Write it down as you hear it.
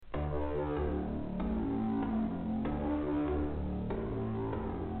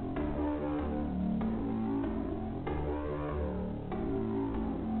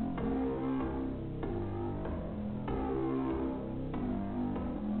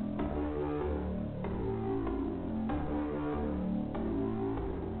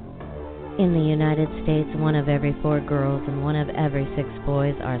In the United States, 1 of every 4 girls and 1 of every 6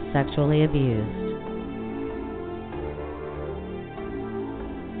 boys are sexually abused.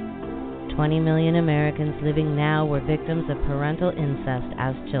 20 million Americans living now were victims of parental incest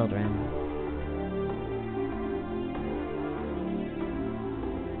as children.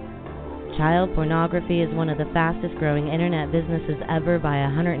 Child pornography is one of the fastest growing internet businesses ever by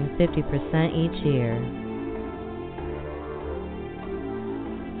 150% each year.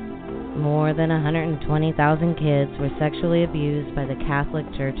 More than 120,000 kids were sexually abused by the Catholic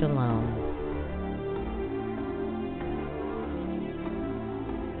Church alone.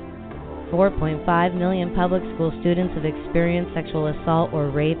 $4.5 million public school students have experienced sexual assault or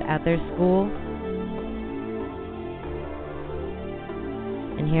rape at their school.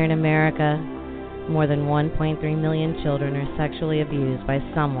 And here in America, more than 1.3 million children are sexually abused by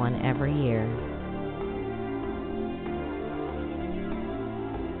someone every year.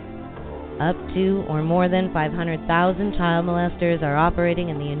 Up to or more than 500,000 child molesters are operating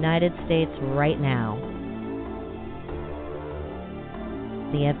in the United States right now.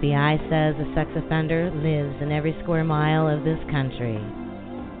 The FBI says a sex offender lives in every square mile of this country.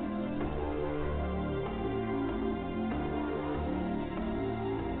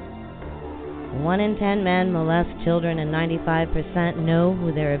 One in 10 men molest children, and 95% know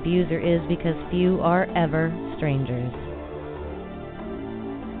who their abuser is because few are ever strangers.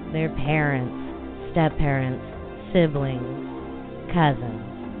 Their parents, step-parents, siblings, cousins,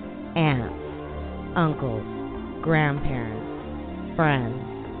 aunts, uncles, grandparents, friends,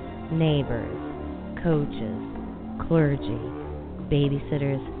 neighbors, coaches, clergy,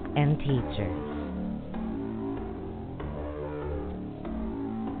 babysitters, and teachers.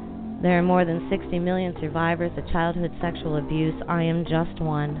 There are more than 60 million survivors of childhood sexual abuse. I am just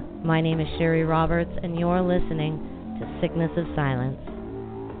one. My name is Sherry Roberts, and you're listening to Sickness of Silence.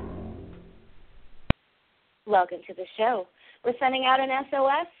 Welcome to the show. We're sending out an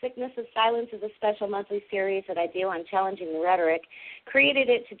SOS. Sickness of Silence is a special monthly series that I do on challenging the rhetoric. Created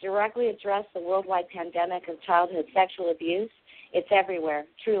it to directly address the worldwide pandemic of childhood sexual abuse. It's everywhere.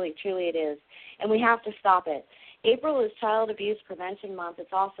 Truly, truly it is. And we have to stop it. April is Child Abuse Prevention Month.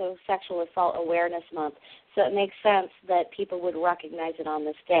 It's also Sexual Assault Awareness Month. So it makes sense that people would recognize it on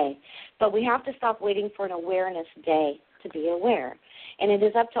this day. But we have to stop waiting for an awareness day to be aware. And it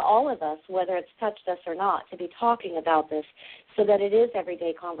is up to all of us, whether it's touched us or not, to be talking about this so that it is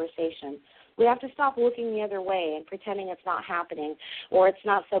everyday conversation. We have to stop looking the other way and pretending it's not happening or it's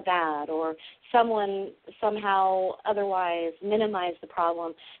not so bad or someone somehow otherwise minimize the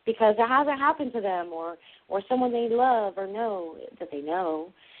problem because it hasn't happened to them or someone they love or know that they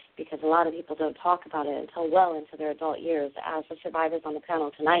know, because a lot of people don't talk about it until well into their adult years, as the survivors on the panel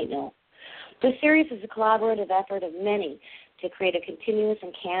tonight know. This series is a collaborative effort of many to create a continuous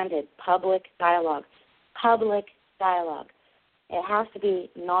and candid public dialogue. Public dialogue. It has to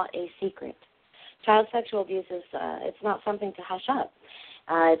be not a secret. Child sexual abuse is it's not something to hush up.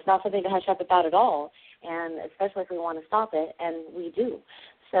 It's not something to hush up about at all, and especially if we want to stop it, and we do.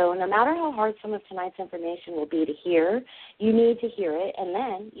 So no matter how hard some of tonight's information will be to hear, you need to hear it, and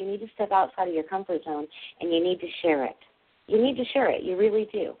then you need to step outside of your comfort zone, and you need to share it. You need to share it. You really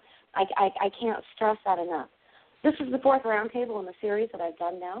do. I can't stress that enough. This is the 4th roundtable in the series that I've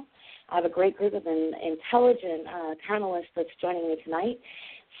done now. I have a great group of intelligent panelists that's joining me tonight.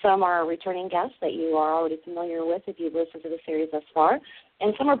 Some are returning guests that you are already familiar with if you've listened to the series thus far,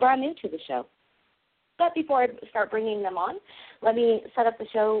 and some are brand new to the show. But before I start bringing them on, let me set up the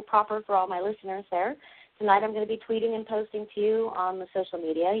show proper for all my listeners there. Tonight I'm going to be tweeting and posting to you on the social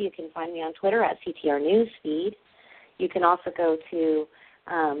media. You can find me on Twitter at CTR Newsfeed. You can also go to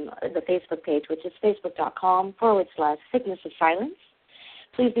the Facebook page, which is facebook.com/Sickness of Silence.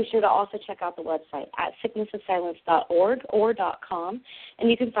 Please be sure to also check out the website at sicknessofsilence.org or .com, and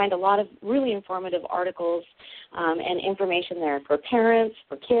you can find a lot of really informative articles and information there for parents,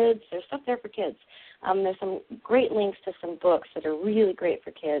 for kids. There's stuff there for kids. There's some great links to some books that are really great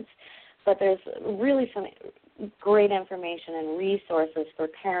for kids, but there's really some great information and resources for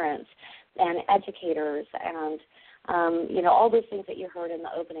parents and educators and all those things that you heard in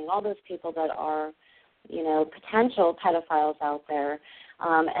the opening, all those people that are, potential pedophiles out there,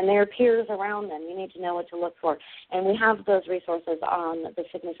 and their peers around them. You need to know what to look for. And we have those resources on the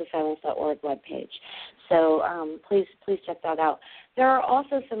sicknessofsilence.org webpage. So please check that out. There are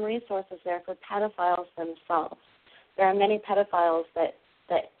also some resources there for pedophiles themselves. There are many pedophiles that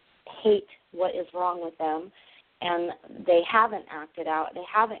hate what is wrong with them, and they haven't acted out. They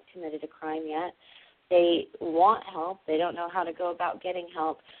haven't committed a crime yet. They want help. They don't know how to go about getting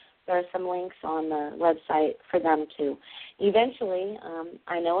help. there are some links on the website for them too. Eventually,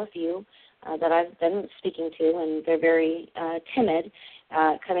 I know a few that I've been speaking to, and they're very timid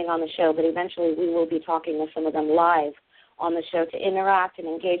coming on the show, but eventually we will be talking with some of them live on the show to interact and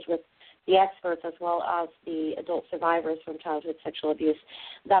engage with the experts as well as the adult survivors from childhood sexual abuse.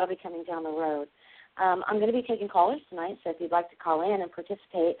 That'll be coming down the road. I'm going to be taking callers tonight, so if you'd like to call in and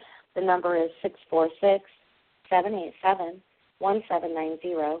participate, the number is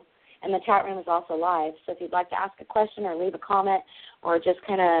 646-787-1790, and the chat room is also live. So if you'd like to ask a question or leave a comment or just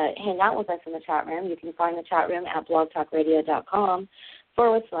kind of hang out with us in the chat room, you can find the chat room at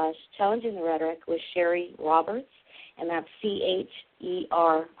blogtalkradio.com/Challenging the Rhetoric with Sherry Roberts, and that's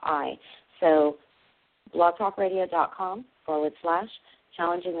CHERI. So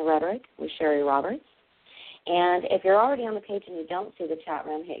blogtalkradio.com/Challenging the Rhetoric with Sherry Roberts. And if you're already on the page and you don't see the chat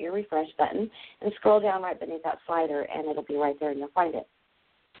room, hit your refresh button and scroll down right beneath that slider, and it'll be right there and you'll find it.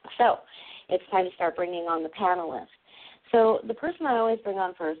 So it's time to start bringing on the panelists. So the person I always bring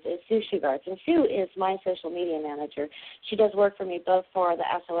on first is Sue Shugarts, and Sue is my social media manager. She does work for me both for the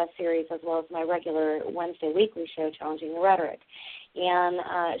SOS series as well as my regular Wednesday weekly show, Challenging the Rhetoric. And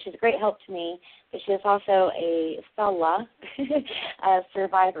she's a great help to me, but she is also a fellow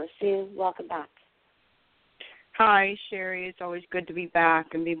survivor. Sue, welcome back. Hi, Sherry. It's always good to be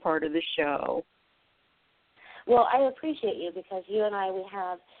back and be part of the show. Well, I appreciate you because you and we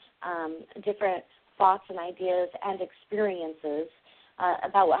have different thoughts and ideas and experiences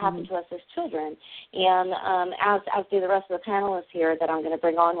about what happened to us as children, and as do the rest of the panelists here that I'm going to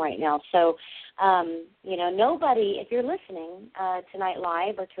bring on right now. So, nobody, if you're listening tonight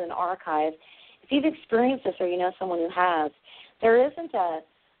live or to an archive, if you've experienced this or you know someone who has, there isn't a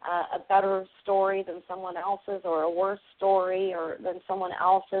better story than someone else's or a worse story than someone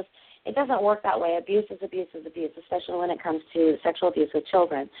else's. It doesn't work that way. Abuse is abuse is abuse, especially when it comes to sexual abuse with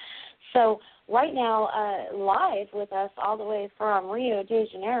children. So right now, live with us all the way from Rio de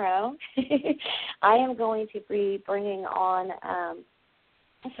Janeiro, I am going to be bringing on a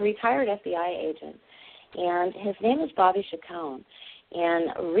retired FBI agent, and his name is Bobby Chacon.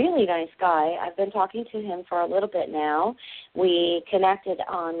 And a really nice guy. I've been talking to him for a little bit now. We connected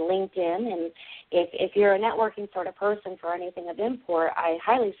on LinkedIn, and if you're a networking sort of person for anything of import, I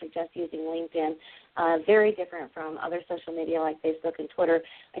highly suggest using LinkedIn. Very different from other social media like Facebook and Twitter.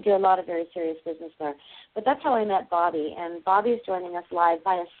 I do a lot of very serious business there. But that's how I met Bobby, and Bobby is joining us live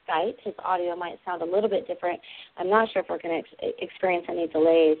via Skype. His audio might sound a little bit different. I'm not sure if we're going to experience any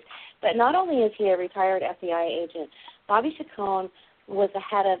delays. But not only is he a retired FBI agent, Bobby Chacon was the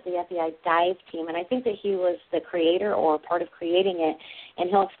head of the FBI dive team, and I think that he was the creator or part of creating it, and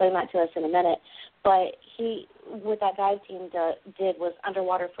he'll explain that to us in a minute. But what that dive team did was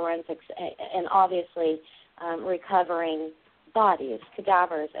underwater forensics and obviously recovering bodies,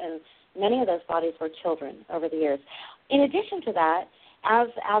 cadavers, and many of those bodies were children over the years. In addition to that, as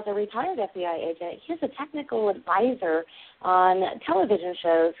a retired FBI agent, he's a technical advisor on television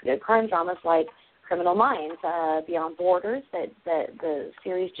shows, crime dramas like Criminal Minds, Beyond Borders, that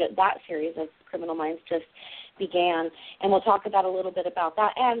series of Criminal Minds just began, and we'll talk about a little bit about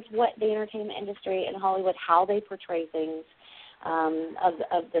that and what the entertainment industry in Hollywood, how they portray things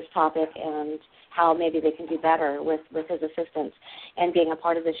of this topic, and how maybe they can do better with his assistance and being a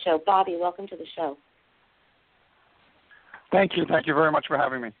part of the show. Bobby, welcome to the show. Thank you. Thank you very much for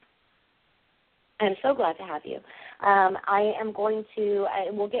having me. I'm so glad to have you.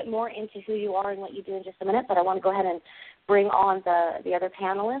 We'll get more into who you are and what you do in just a minute, but I want to go ahead and bring on the other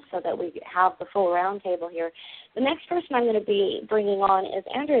panelists so that we have the full round table here. The next person I'm going to be bringing on is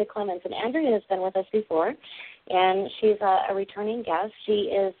Andrea Clemens, and Andrea has been with us before, and she's a returning guest.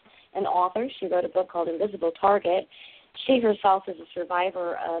 She is an author. She wrote a book called Invisible Target. She herself is a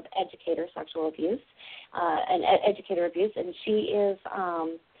survivor of educator sexual abuse, educator abuse, and she is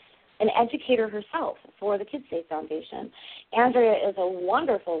an educator herself for the Kids Safe Foundation. Andrea is a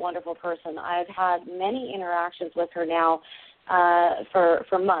wonderful, wonderful person. I've had many interactions with her now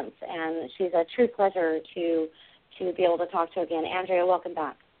for months, and she's a true pleasure to be able to talk to again. Andrea, welcome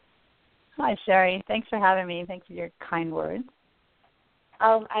back. Hi, Sherry. Thanks for having me. Thanks for your kind words.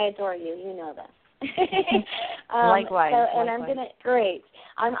 Oh, I adore you. You know this. Likewise. And likewise.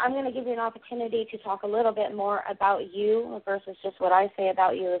 I'm going to give you an opportunity to talk a little bit more about you versus just what I say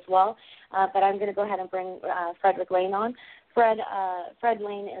about you as well. But I'm going to go ahead and bring Frederick Lane on. Fred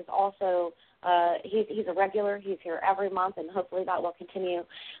Lane is also he's a regular. He's here every month, and hopefully that will continue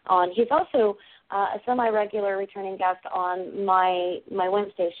on. He's also a semi-regular returning guest on my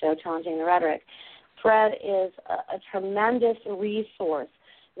Wednesday show, Challenging the Rhetoric. Fred is a tremendous resource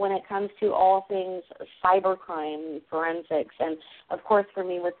when it comes to all things cybercrime, forensics, and, of course, for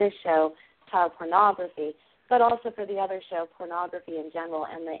me with this show, child pornography, but also for the other show, pornography in general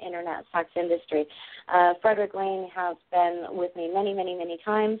and the Internet sex industry. Frederick Lane has been with me many, many, many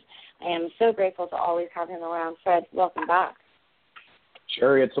times. I am so grateful to always have him around. Fred, welcome back.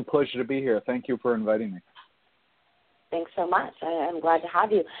 Sherry, it's a pleasure to be here. Thank you for inviting me. Thanks so much. I'm glad to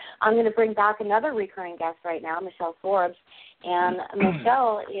have you. I'm going to bring back another recurring guest right now, Michelle Forbes. And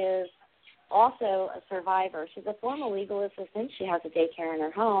Michelle is also a survivor. She's a former legal assistant. She has a daycare in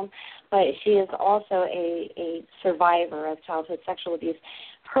her home, but she is also a survivor of childhood sexual abuse.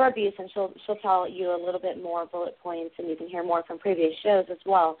 Her abuse, and she'll tell you a little bit more bullet points, and you can hear more from previous shows as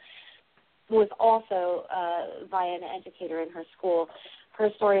well, was also via an educator in her school. Her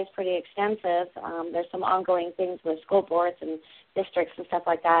story is pretty extensive. There's some ongoing things with school boards and districts and stuff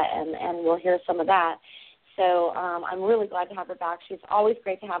like that, and we'll hear some of that. So I'm really glad to have her back. She's always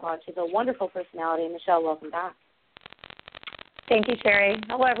great to have on. She's a wonderful personality. Michelle, welcome back. Thank you, Sherry.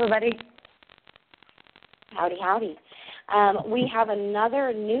 Hello, everybody. Howdy, howdy. We have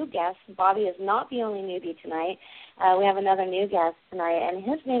another new guest. Bobby is not the only newbie tonight. We have another new guest tonight, and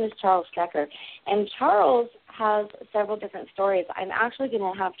his name is Charles Stecker. And Charles has several different stories. I'm actually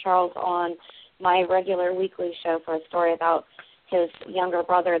going to have Charles on my regular weekly show for a story about his younger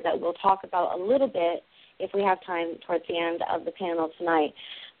brother that we'll talk about a little bit if we have time towards the end of the panel tonight.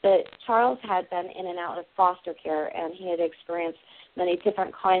 But Charles had been in and out of foster care, and he had experienced many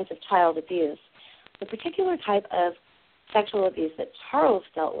different kinds of child abuse. The particular type of sexual abuse that Charles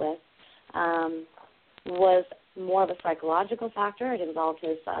dealt with was more of a psychological factor. It involved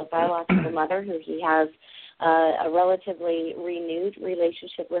his biological mother, who he has a relatively renewed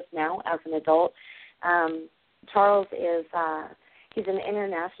relationship with now as an adult. Charles is he's an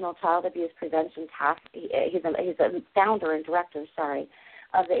international child abuse prevention task. He's a founder and director,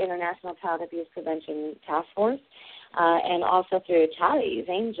 of the International Child Abuse Prevention Task Force. And also through Charities,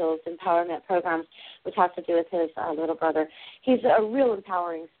 Angels, Empowerment Programs, which has to do with his little brother. He's a real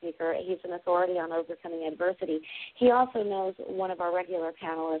empowering speaker. He's an authority on overcoming adversity. He also knows one of our regular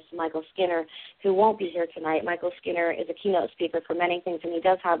panelists, Michael Skinner, who won't be here tonight. Michael Skinner is a keynote speaker for many things, and he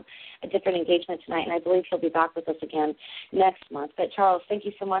does have a different engagement tonight, and I believe he'll be back with us again next month. But, Charles, thank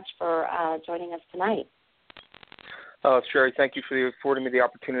you so much for joining us tonight. Sherry, thank you for affording me the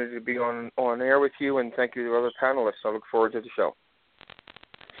opportunity to be on air with you, and thank you to the other panelists. I look forward to the show.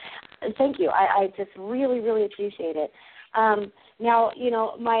 Thank you. I just really, really appreciate it. Now,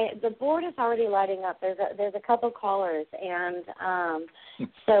 the board is already lighting up. There's a couple callers, and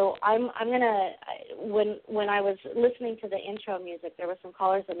so I'm gonna. When I was listening to the intro music, there were some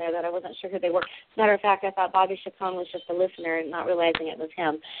callers in there that I wasn't sure who they were. As a matter of fact, I thought Bobby Chacon was just a listener, and not realizing it was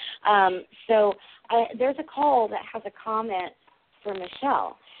him. So there's a call that has a comment for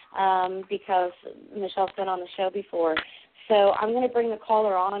Michelle because Michelle's been on the show before. So I'm going to bring the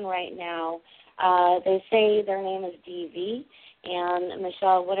caller on right now. They say their name is DV, and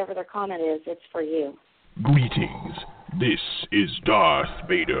Michelle, whatever their comment is, it's for you. Greetings. This is Darth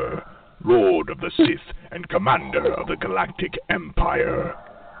Vader, Lord of the Sith and Commander of the Galactic Empire.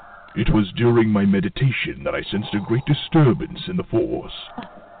 It was during my meditation that I sensed a great disturbance in the Force.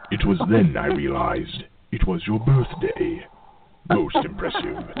 It was then I realized it was your birthday. Most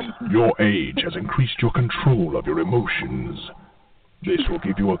impressive. Your age has increased your control of your emotions. This will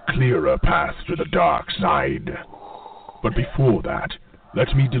give you a clearer path to the dark side. But before that,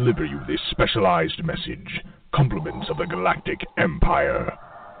 let me deliver you this specialized message. Compliments of the Galactic Empire.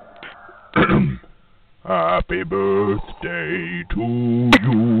 Happy birthday to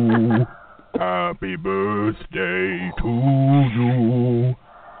you. Happy birthday to you.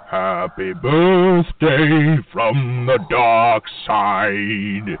 Happy birthday from the dark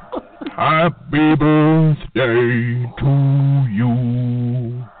side. Happy birthday to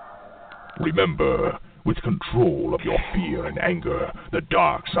you. Remember, with control of your fear and anger, the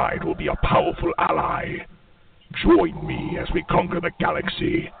dark side will be a powerful ally. Join me as we conquer the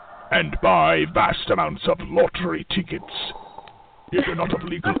galaxy and buy vast amounts of lottery tickets. If you're not of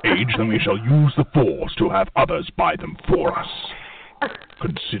legal age, then we shall use the Force to have others buy them for us.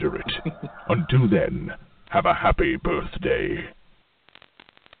 Consider it. Until then, have a happy birthday.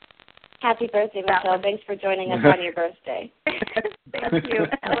 Happy birthday, Michelle. Thanks for joining us on your birthday. Thank you.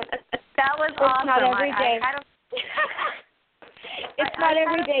 That was awesome. It's not every day. It's not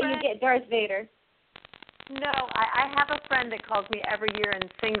every day you get Darth Vader. No, I have a friend that calls me every year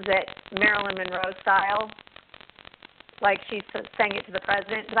and sings it Marilyn Monroe style, like she sang it to the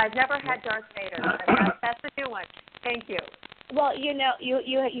president. But I've never had Darth Vader. That's a new one. Thank you. Well, you know,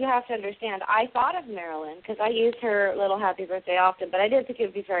 you have to understand. I thought of Marilyn because I use her little happy birthday often, but I didn't think it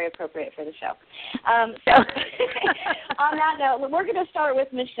would be very appropriate for the show. So on that note, we're going to start with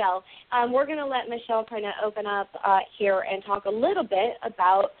Michelle. We're going to let Michelle kind of open up here and talk a little bit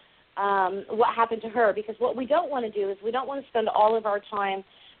about what happened to her, because what we don't want to do is we don't want to spend all of our time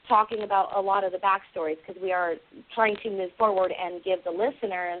talking about a lot of the backstories, because we are trying to move forward and give the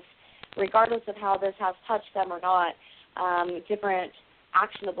listeners, regardless of how this has touched them or not, different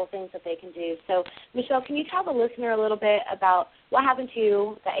actionable things that they can do. So, Michelle, can you tell the listener a little bit about what happened to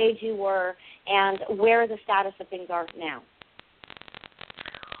you, the age you were, and where the status of things are now?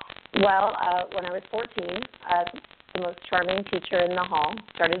 Well, when I was 14, the most charming teacher in the hall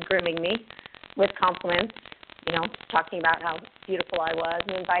started grooming me with compliments, you know, talking about how beautiful I was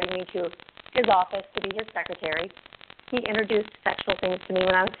and inviting me to his office to be his secretary. He introduced sexual things to me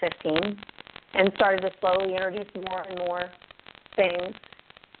when I was 15 and started to slowly introduce more and more things.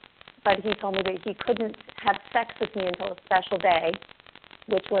 But he told me that he couldn't have sex with me until a special day,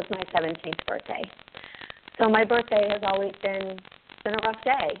 which was my 17th birthday. So my birthday has always been a rough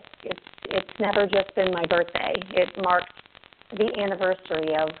day. It's never just been my birthday. It marks the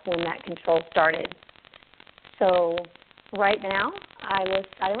anniversary of when that control started. So right now, I was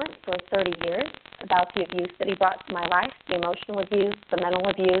silent for 30 years about the abuse that he brought to my life, the emotional abuse, the mental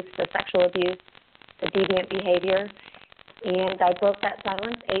abuse, the sexual abuse, the deviant behavior. And I broke that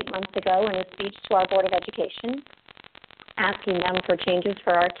silence 8 months ago in a speech to our Board of Education, asking them for changes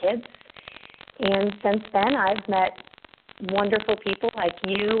for our kids. And since then, I've met wonderful people like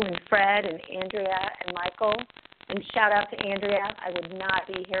you and Fred and Andrea and Michael. And shout out to Andrea. I would not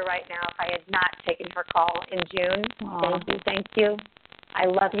be here right now if I had not taken her call in June. Aww. Thank you. I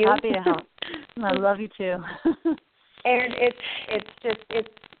love you. Happy to help. I love you too. And it's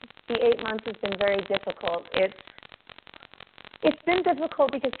the 8 months has been very difficult. It's been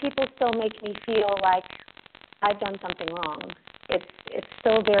difficult because people still make me feel like I've done something wrong. It's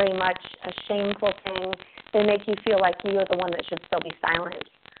still very much a shameful thing. They make you feel like you're the one that should still be silent.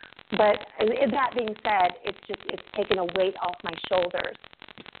 But that being said, it's taken a weight off my shoulders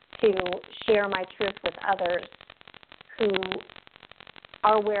to share my truth with others who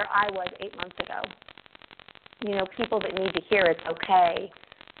are where I was 8 months ago. You know, people that need to hear it's okay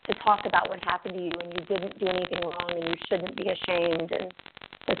to talk about what happened to you and you didn't do anything wrong and you shouldn't be ashamed and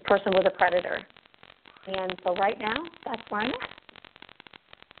this person was a predator. And so right now, that's where I'm at.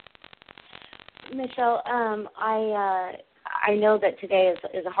 Michelle, I know that today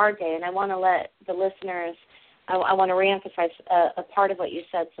is a hard day, and I want to let the listeners, I want to reemphasize a part of what you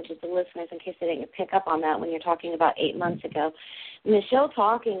said so that the listeners, in case they didn't pick up on that when you're talking about 8 months ago. Michelle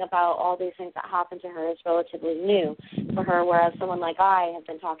talking about all these things that happened to her is relatively new for her, whereas someone like I have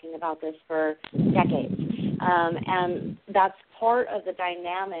been talking about this for decades. And that's part of the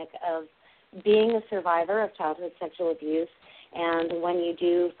dynamic of being a survivor of childhood sexual abuse, and when you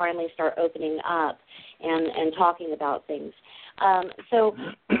do finally start opening up and talking about things. So,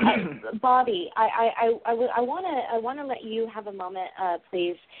 Bobby, I want to let you have a moment,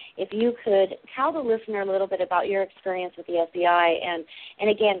 please, if you could tell the listener a little bit about your experience with the FBI. And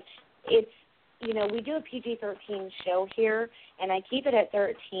again, it's, you know, we do a PG-13 show here, and I keep it at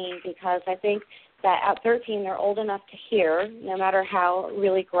 13 because I think that at 13 they're old enough to hear, no matter how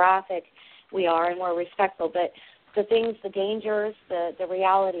really graphic we are, and we're respectful, but the things, the dangers, the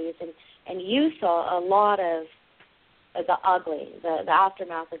realities, and you saw a lot of the ugly, the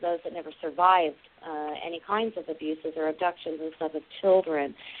aftermath of those that never survived any kinds of abuses or abductions and stuff of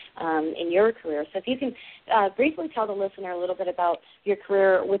children in your career. So if you can briefly tell the listener a little bit about your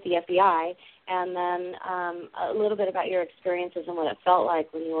career with the FBI, and then a little bit about your experiences and what it felt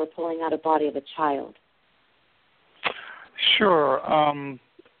like when you were pulling out a body of a child. Sure.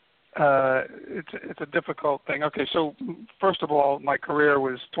 It's a difficult thing. Okay, so first of all, my career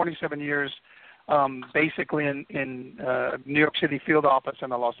was 27 years basically in New York City field office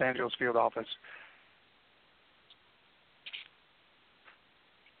and the Los Angeles field office.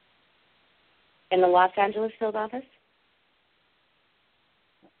 In the Los Angeles field office?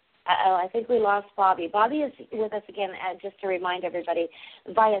 I think we lost Bobby. Bobby is with us again, just to remind everybody,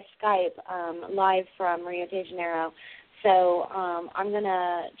 via Skype, live from Rio de Janeiro. So I'm going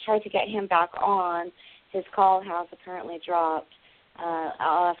to try to get him back on. His call has apparently dropped.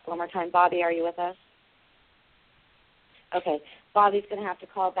 I'll ask one more time. Bobby, are you with us? Okay. Bobby's going to have to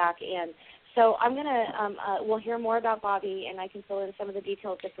call back in. So I'm going to, we'll hear more about Bobby, and I can fill in some of the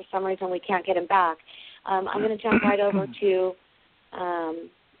details if for some reason we can't get him back. I'm going to jump right over to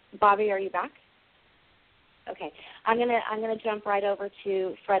Bobby. Are you back? Okay, I'm gonna jump right over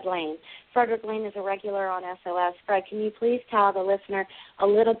to Fred Lane. Frederick Lane is a regular on SOS. Fred, can you please tell the listener a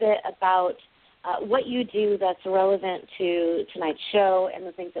little bit about what you do that's relevant to tonight's show and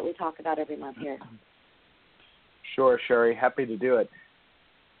the things that we talk about every month here? Sure, Sherry. Happy to do it.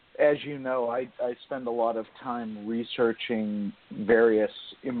 As you know, I spend a lot of time researching various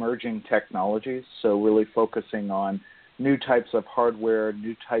emerging technologies, so really focusing on new types of hardware,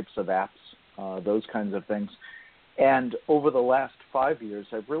 new types of apps, those kinds of things. And over the last 5 years,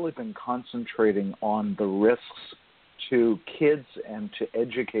 I've really been concentrating on the risks to kids and to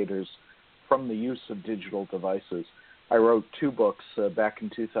educators from the use of digital devices. I wrote 2 books back in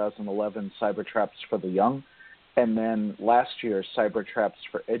 2011, Cyber Traps for the Young, and then last year, Cyber Traps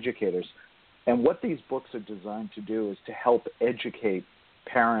for Educators. And what these books are designed to do is to help educate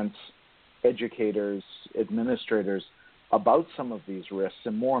parents, educators, administrators about some of these risks,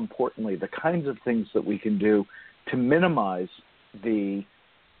 and more importantly, the kinds of things that we can do to minimize the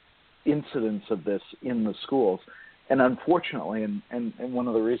incidence of this in the schools. And unfortunately, and one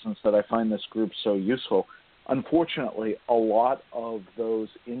of the reasons that I find this group so useful, unfortunately, a lot of those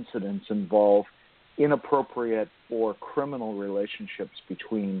incidents involve inappropriate or criminal relationships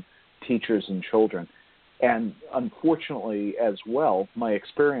between teachers and children. And unfortunately, as well, my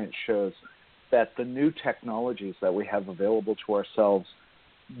experience shows that the new technologies that we have available to ourselves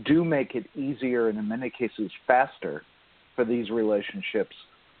do make it easier and in many cases faster for these relationships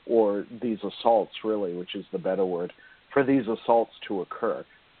or these assaults, really, which is the better word, for these assaults to occur.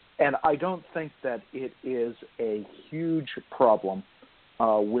 And I don't think that it is a huge problem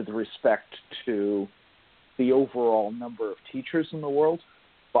with respect to the overall number of teachers in the world,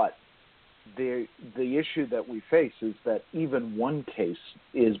 but the issue that we face is that even one case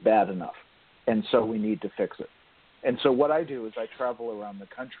is bad enough, and so we need to fix it. And so what I do is I travel around the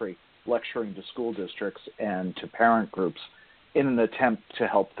country lecturing to school districts and to parent groups in an attempt to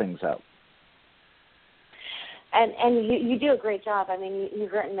help things out. And you do a great job. I mean,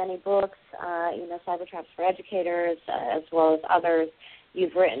 you've written many books, Cyber Traps for Educators, as well as others.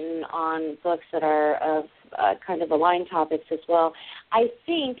 You've written on books that are of kind of aligned topics as well. I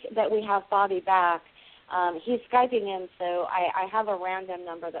think that we have Bobby back. He's Skyping in, so I have a random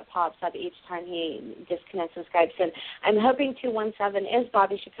number that pops up each time he disconnects and Skypes in. I'm hoping 217 is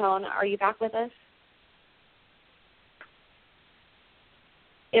Bobby Chacon. Are you back with us?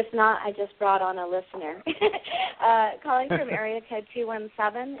 If not, I just brought on a listener. Calling from area code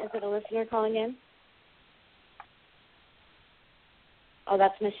 217. Is it a listener calling in? Oh,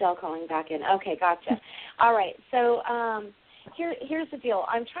 that's Michelle calling back in. Okay, gotcha. All right, so here's the deal.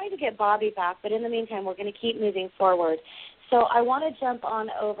 I'm trying to get Bobby back, but in the meantime, we're going to keep moving forward. So I want to jump on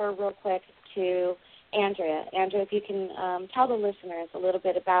over real quick to Andrea. Andrea, if you can tell the listeners a little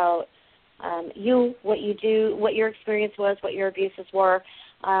bit about you, what you do, what your experience was, what your abuses were,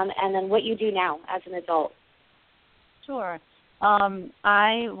 and then what you do now as an adult. Sure.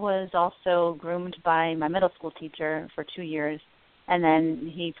 I was also groomed by my middle school teacher for 2 years, and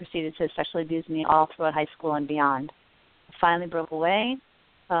then he proceeded to sexually abuse me all throughout high school and beyond. I finally broke away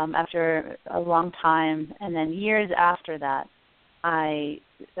after a long time, and then years after that, I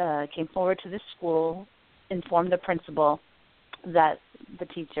came forward to this school, informed the principal that the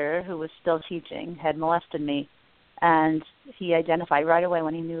teacher, who was still teaching, had molested me, and he identified right away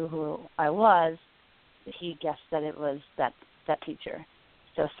when he knew who I was. He guessed that it was that teacher.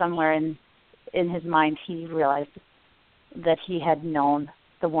 So somewhere in his mind, he realized that he had known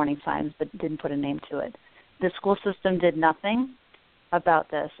the warning signs but didn't put a name to it. The school system did nothing about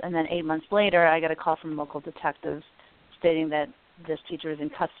this, and then 8 months later, I got a call from local detectives stating that this teacher was in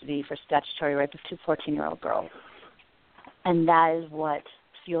custody for statutory rape of 2 14-year-old girls. And that is what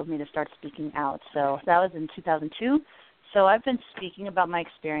fueled me to start speaking out. So that was in 2002. So I've been speaking about my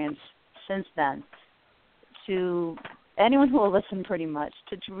experience since then to anyone who will listen, pretty much,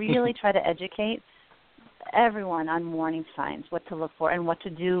 to really try to educate everyone on warning signs, what to look for, and what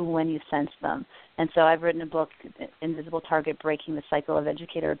to do when you sense them. And so I've written a book, Invisible Target, Breaking the Cycle of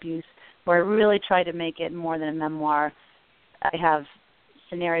Educator Abuse, where I really try to make it more than a memoir. I have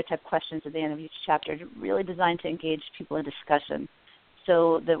scenario-type questions at the end of each chapter, really designed to engage people in discussion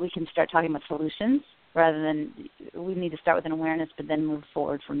so that we can start talking about solutions rather than we need to start with an awareness but then move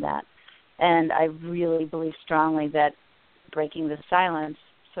forward from that. And I really believe strongly that breaking the silence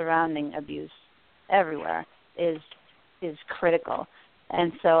surrounding abuse everywhere is critical.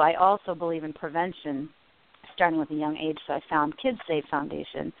 And so I also believe in prevention, starting with a young age. So I found Kids Safe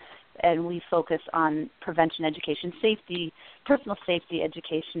Foundation, and we focus on prevention education, safety, personal safety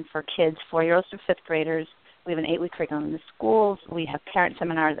education for kids, 4-year-olds to 5th graders. We have an 8-week curriculum in the schools. We have parent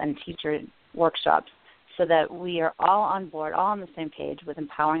seminars and teacher workshops. so that we are all on board, all on the same page with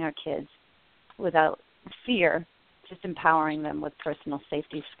empowering our kids without fear, just empowering them with personal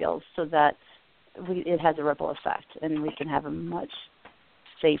safety skills so that it has a ripple effect and we can have a much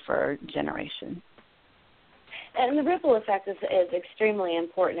safer generation. And the ripple effect is extremely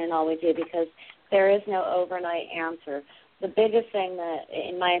important in all we do because there is no overnight answer. The biggest thing that,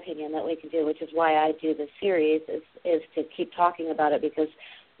 in my opinion, that we can do, which is why I do this series, is to keep talking about it because,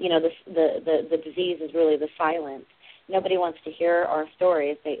 you know, the disease is really the silence. Nobody wants to hear our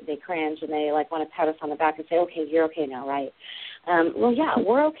stories. They cringe and they like want to pat us on the back and say, okay, you're okay now, right? Well, yeah,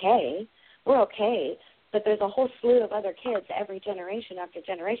 we're okay. We're okay. But there's a whole slew of other kids every generation after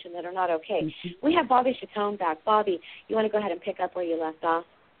generation that are not okay. Mm-hmm. We have Bobby Chacon back. Bobby, you want to go ahead and pick up where you left off?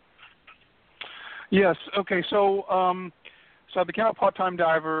 Yes. Okay. So I became a part-time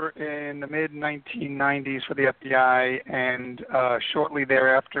diver in the mid-1990s for the FBI, and shortly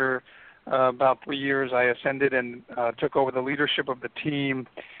thereafter, about 3 years, I ascended and took over the leadership of the team.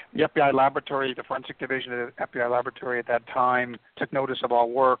 The FBI laboratory, the forensic division of the FBI laboratory at that time, took notice of our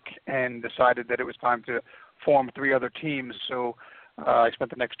work and decided that it was time to form 3 other teams. So I spent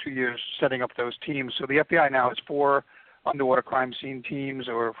the next 2 years setting up those teams. So the FBI now has 4 underwater crime scene teams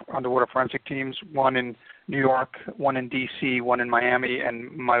or underwater forensic teams, 1 in New York, 1 in D.C., 1 in Miami,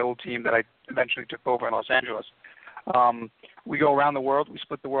 and my old team that I eventually took over in Los Angeles. We go around the world. We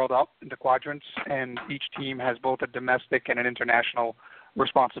split the world up into quadrants, and each team has both a domestic and an international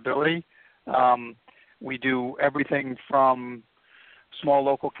responsibility. We do everything from small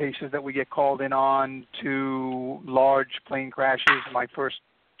local cases that we get called in on to large plane crashes. My first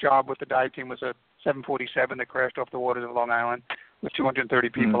job with the dive team was a 747 that crashed off the waters of Long Island with 230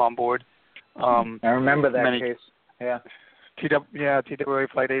 people on board. I remember that case. Yeah. TWA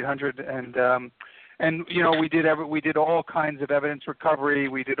Flight 800, and you know we did all kinds of evidence recovery.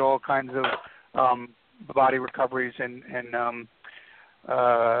 We did all kinds of body recoveries, and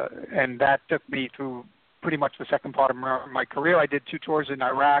that took me through pretty much the second part of my career. I did 2 tours in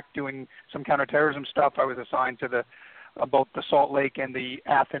Iraq doing some counterterrorism stuff. I was assigned to both the Salt Lake and the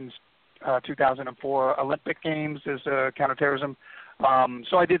Athens 2004 Olympic Games as counterterrorism.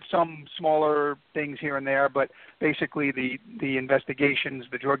 So I did some smaller things here and there, but basically the investigations,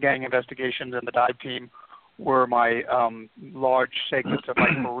 the drug gang investigations and the dive team were my large segments of my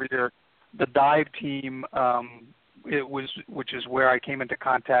career. The dive team, which is where I came into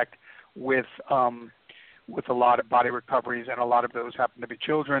contact with a lot of body recoveries, and a lot of those happened to be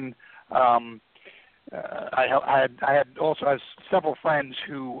children. I had also has several friends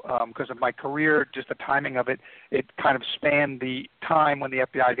who, because of my career, just the timing of it kind of spanned the time when the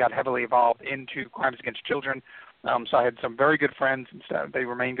FBI got heavily involved into crimes against children. So I had some very good friends, and they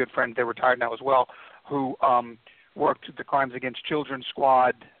remain good friends. They're retired now as well, who worked at the Crimes Against Children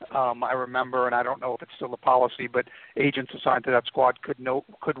squad. I remember, and I don't know if it's still a policy, but agents assigned to that squad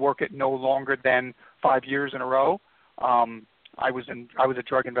could work it no longer than 5 years in a row. I was a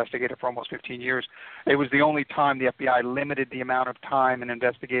drug investigator for almost 15 years. It was the only time the FBI limited the amount of time an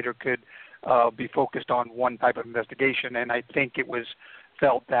investigator could be focused on one type of investigation, and I think it was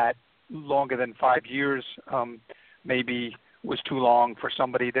felt that longer than 5 years maybe was too long for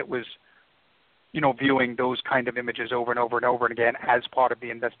somebody that was, viewing those kind of images over and over and over again as part of the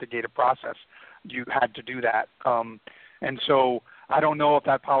investigative process. You had to do that. And so I don't know if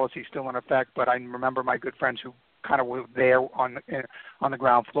that policy is still in effect, but I remember my good friends who kind of were there on the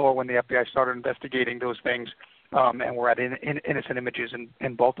ground floor when the FBI started investigating those things, and were at Innocent Images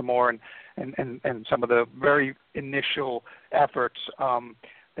in Baltimore, and some of the very initial efforts.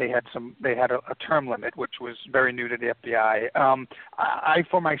 They had a term limit, which was very new to the FBI. I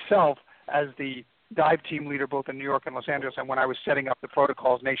for myself, as the dive team leader both in New York and Los Angeles, and when I was setting up the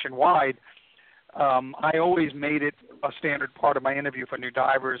protocols nationwide, I always made it a standard part of my interview for new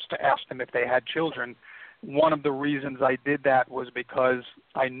divers to ask them if they had children. One of the reasons I did that was because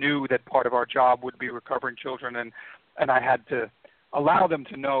I knew that part of our job would be recovering children, and I had to allow them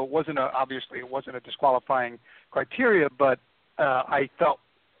to know. Obviously it wasn't a disqualifying criteria, but I felt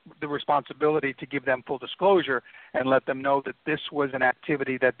the responsibility to give them full disclosure and let them know that this was an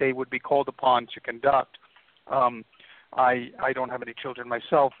activity that they would be called upon to conduct. I don't have any children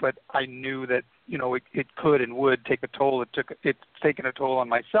myself, but I knew that it could and would take a toll. It's taken a toll on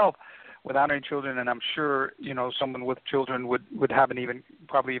myself without any children, and I'm sure someone with children would have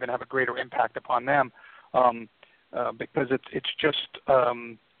probably even have a greater impact upon them, because it's just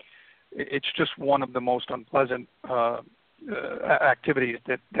one of the most unpleasant activities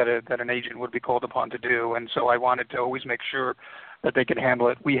that an agent would be called upon to do, and so I wanted to always make sure that they could handle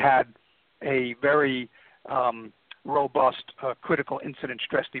it. We had a very robust critical incident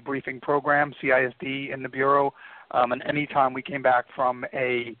stress debriefing program, CISD, in the Bureau. And anytime we came back from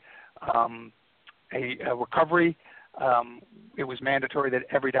a recovery, it was mandatory that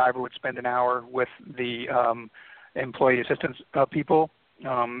every diver would spend an hour with the employee assistance people,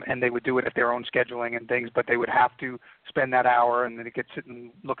 and they would do it at their own scheduling and things, but they would have to spend that hour, and then they could sit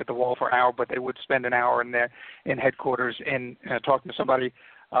and look at the wall for an hour, but they would spend an hour in headquarters talking to somebody.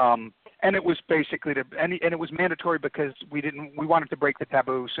 And it was basically and it was mandatory because we wanted to break the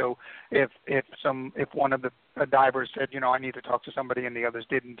taboo. So if one of the divers said, I need to talk to somebody, and the others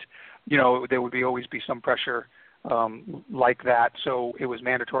didn't, there would always be some pressure like that. So it was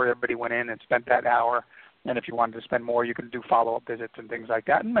mandatory. Everybody went in and spent that hour. And if you wanted to spend more, you could do follow-up visits and things like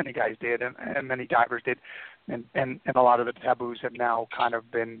that. And many guys did, and many divers did. And a lot of the taboos have now kind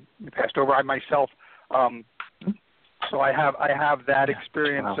of been passed over. I myself, so I have that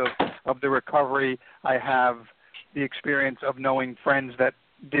experience of the recovery. I have the experience of knowing friends that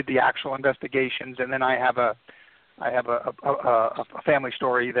did the actual investigations, and then I have a family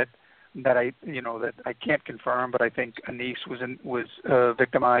story that I can't confirm, but I think a niece was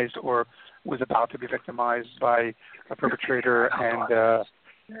victimized or was about to be victimized by a perpetrator,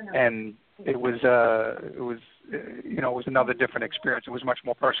 and it was another different experience. It was much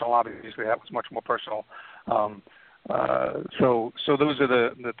more personal. Obviously, that was much more personal. So those are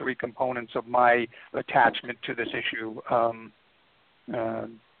the three components of my attachment to this issue.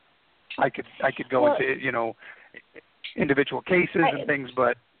 I could go into individual cases and things,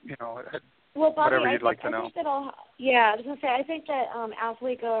 but well, Bobby, whatever you'd like to know. I was going to say, I think that as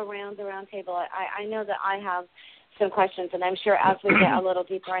we go around the round table, I know that I have some questions, and I'm sure as we get a little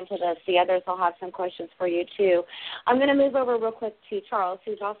deeper into this, the others will have some questions for you too. I'm going to move over real quick to Charles,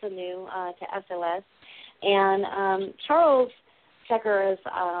 who's also new to SOS. And Charles Checker is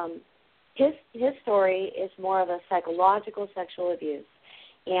his story is more of a psychological sexual abuse,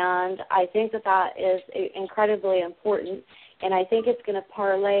 and I think that is incredibly important, and I think it's going to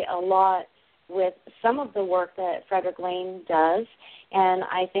parlay a lot with some of the work that Frederick Lane does, and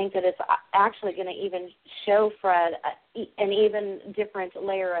I think that it's actually going to even show Fred an even different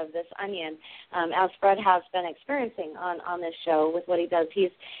layer of this onion, as Fred has been experiencing on this show with what he does.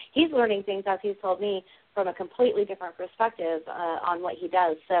 He's learning things, as he's told me, from a completely different perspective on what he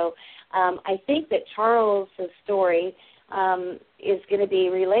does. So I think that Charles' story is going to be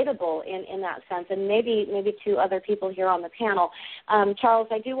relatable in that sense, and maybe to other people here on the panel. Charles,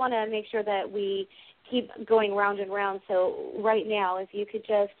 I do want to make sure that we keep going round and round. So right now, if you could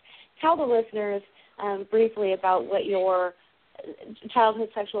just tell the listeners briefly about what your childhood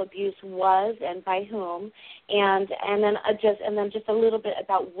sexual abuse was and by whom, and then just a little bit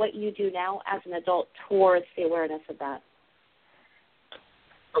about what you do now as an adult towards the awareness of that.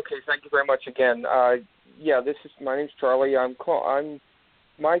 Okay, thank you very much again. My name's Charlie.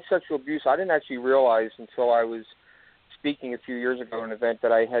 My sexual abuse, I didn't actually realize until I was speaking a few years ago at an event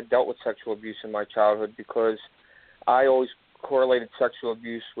that I had dealt with sexual abuse in my childhood, because I always correlated sexual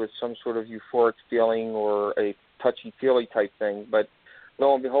abuse with some sort of euphoric feeling or a touchy-feely type thing. But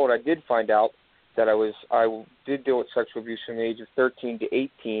lo and behold, I did find out that I did deal with sexual abuse from the age of 13 to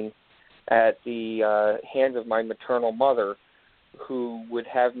 18 at the hands of my maternal mother, who would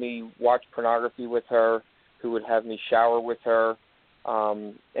have me watch pornography with her, who would have me shower with her,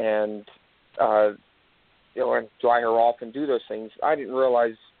 and dry her off and do those things. I didn't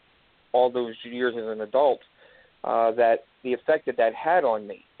realize all those years as an adult that the effect that had on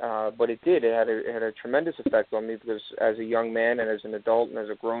me, but it did. It had a tremendous effect on me, because as a young man and as an adult and as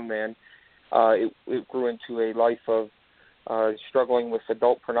a grown man, it grew into a life of struggling with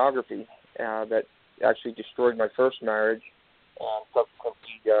adult pornography that actually destroyed my first marriage, and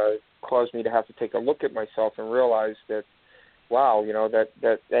subsequently caused me to have to take a look at myself and realize that, wow,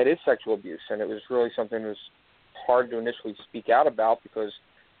 that is sexual abuse. And it was really something that was hard to initially speak out about, because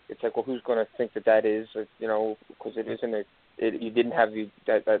it's like, well, who's going to think that is, because it isn't you didn't have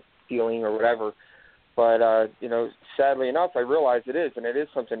that feeling or whatever. But, sadly enough, I realized it is, and it is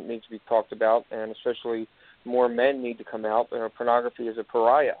something that needs to be talked about, and especially more men need to come out. Pornography is a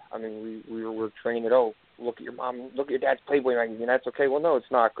pariah. I mean, we were trained that, look at your mom, look at your dad's Playboy magazine, that's okay. Well, no,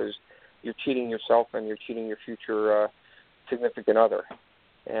 it's not, because you're cheating yourself and you're cheating your future significant other.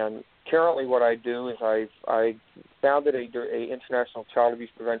 And currently what I do is I founded a International Child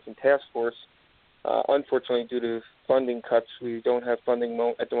Abuse Prevention Task Force. Unfortunately, due to funding cuts, we don't have funding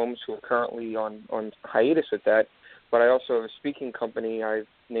at the moment, so we're currently on hiatus with that. But I also have a speaking company I've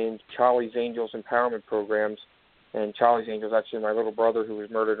named Charlie's Angels Empowerment Programs. And Charlie's Angels, actually my little brother who was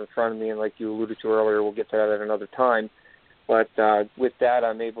murdered in front of me, and like you alluded to earlier, we'll get to that at another time. But with that,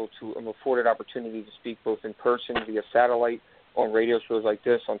 I'm afforded opportunity to speak both in person, via satellite, on radio shows like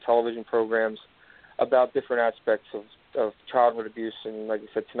this, on television programs, about different aspects of childhood abuse. And like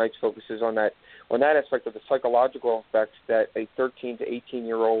I said, tonight's focus is on that aspect of the psychological effects that a 13 to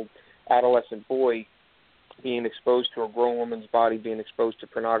 18-year-old adolescent boy being exposed to a grown woman's body, being exposed to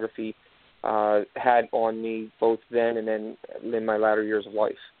pornography, had on me both then and then in my latter years of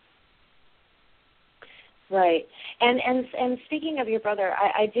life. Right. And speaking of your brother,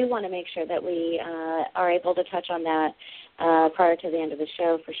 I do want to make sure that we are able to touch on that prior to the end of the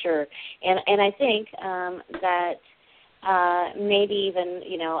show for sure. And I think that maybe even,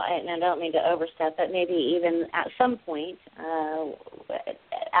 you know, and I don't mean to overstep, but maybe even at some point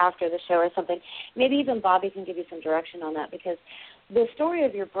after the show or something, maybe even Bobby can give you some direction on that, because the story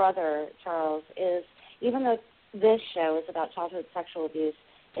of your brother, Charles, is, even though this show is about childhood sexual abuse,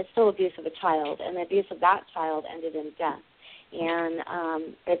 it's still abuse of a child, and the abuse of that child ended in death.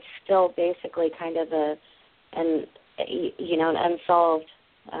 And it's still basically kind of an unsolved,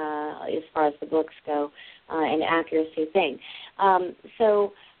 as far as the books go, an accuracy thing.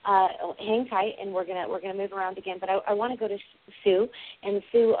 So hang tight, and we're gonna move around again. But I want to go to Sue, and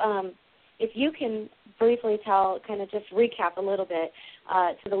Sue, if you can briefly kind of just recap a little bit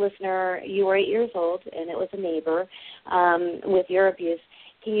to the listener. You were 8 years old, and it was a neighbor with your abuse.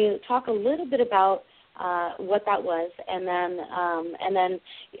 Can you talk a little bit about what that was, and then,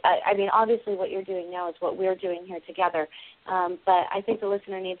 I mean, obviously what you're doing now is what we're doing here together, but I think the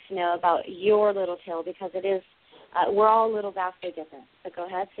listener needs to know about your little tale, because it is, we're all a little vastly different. So go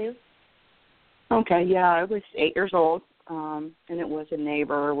ahead, Sue. Okay, yeah, I was 8 years old, and it was a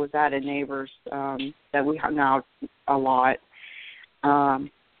neighbor, was at a neighbor's that we hung out a lot, and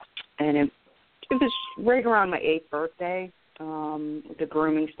it was right around my 8th birthday. The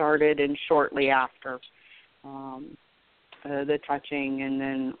grooming started, and shortly after, the touching, and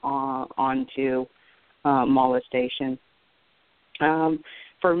then on to molestation.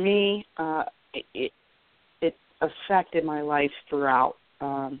 For me, it affected my life throughout.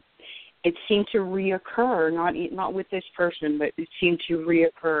 It seemed to reoccur, not with this person, but it seemed to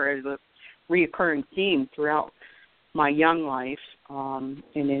reoccur as a reoccurring theme throughout my young life and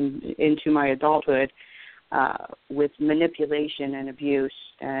into my adulthood. With manipulation and abuse,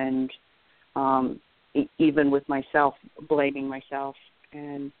 and even with myself, blaming myself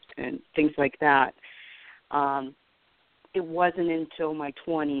and things like that. It wasn't until my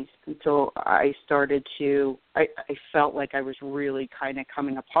 20s until I started to, I felt like I was really kind of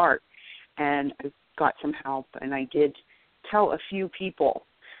coming apart, and I got some help, and I did tell a few people.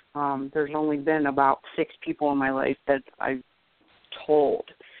 There's only been about 6 people in my life that I've told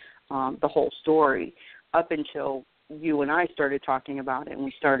the whole story, up until you and I started talking about it and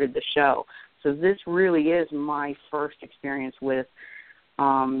we started the show. So this really is my first experience with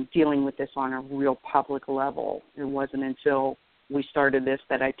dealing with this on a real public level. It wasn't until we started this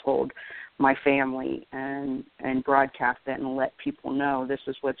that I told my family and broadcast it and let people know this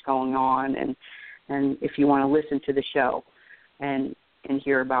is what's going on, and if you want to listen to the show and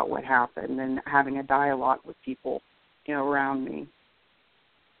hear about what happened, and having a dialogue with people, you know, around me.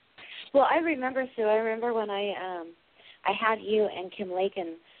 Well, I remember, Sue. I remember when I had you and Kim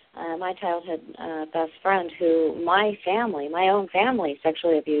Lakin, my childhood best friend, who my own family,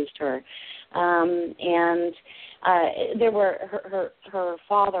 sexually abused her, and there were her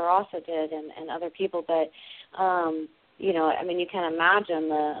father also did, and other people. But you know, I mean, you can imagine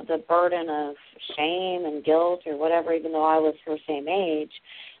the burden of shame and guilt or whatever. Even though I was her same age,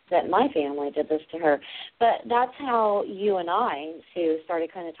 that my family did this to her. But that's how you and I, Sue,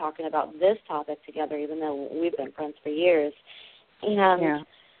 started kind of talking about this topic together, even though we've been friends for years. And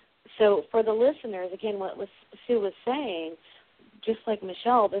so for the listeners, again, what Sue was saying, just like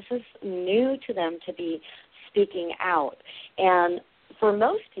Michelle, this is new to them to be speaking out. And for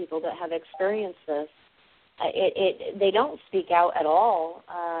most people that have experienced this, they don't speak out at all,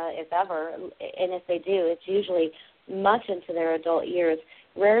 if ever. And if they do, it's usually much into their adult years.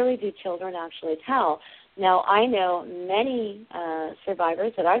 Rarely do children actually tell. Now, I know many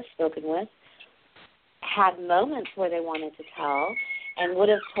survivors that I've spoken with had moments where they wanted to tell and would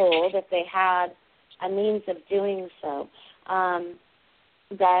have told if they had a means of doing so,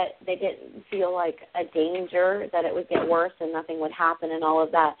 that they didn't feel like a danger, that it would get worse and nothing would happen and all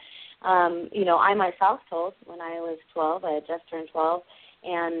of that. You know, I myself told when I was 12, I had just turned 12,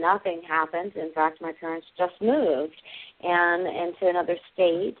 and nothing happened. In fact, my parents just moved and into another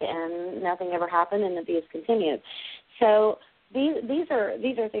state, and nothing ever happened, and the abuse continued. So these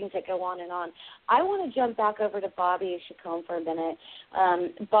are things that go on and on. I want to jump back over to Bobby Chacon for a minute.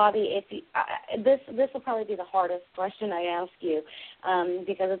 Bobby, this will probably be the hardest question I ask you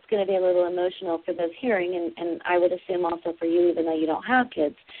because it's going to be a little emotional for those hearing, and I would assume also for you, even though you don't have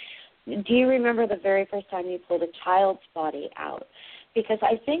kids. Do you remember the very first time you pulled a child's body out? Because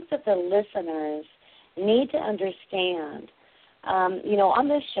I think that the listeners need to understand. On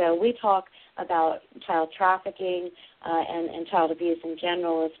this show, we talk about child trafficking and child abuse in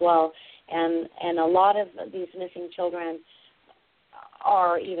general as well, and a lot of these missing children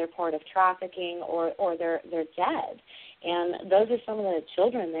are either part of trafficking or they're dead, and those are some of the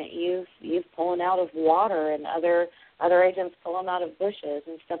children that you've pulling out of water and other agents pull them out of bushes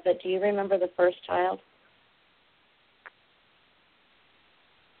and stuff. But do you remember the first child?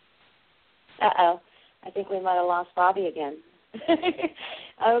 Uh-oh. I think we might have lost Bobby again.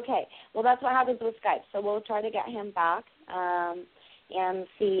 Okay. Well, that's what happens with Skype. So we'll try to get him back and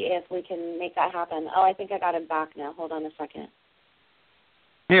see if we can make that happen. Oh, I think I got him back now. Hold on a second.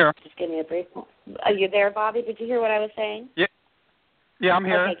 Here. Just give me a brief. Are you there, Bobby? Did you hear what I was saying? Yeah, I'm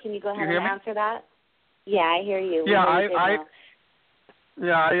here. Okay, can you go ahead and answer that? Yeah, I hear you. Yeah,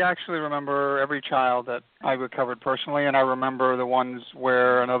 I actually remember every child that I recovered personally, and I remember the ones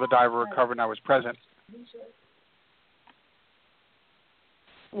where another diver recovered and I was present.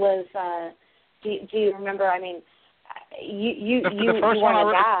 Do you remember? I mean, you the first weren't one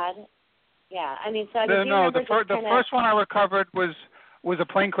a dad. Yeah, I mean, so I mean, the first one I recovered was a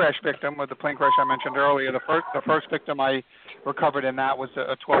plane crash victim, with the plane crash I mentioned earlier. The first victim I recovered in that was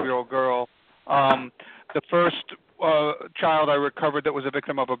a 12-year-old girl. The first child I recovered that was a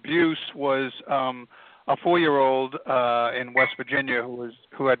victim of abuse was a 4-year-old in West Virginia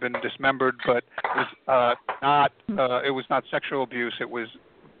who had been dismembered, but was not. It was not sexual abuse. It was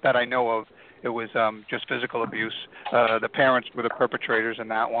that I know of. It was just physical abuse. The parents were the perpetrators in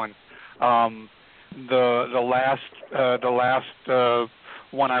that one. The last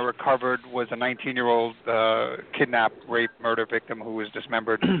one I recovered was a 19-year-old kidnapped, rape, murder victim who was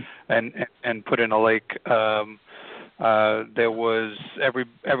dismembered and put in a lake. There was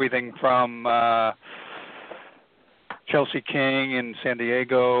everything from Chelsea King in San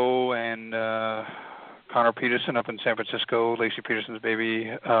Diego and Connor Peterson up in San Francisco, Lacey Peterson's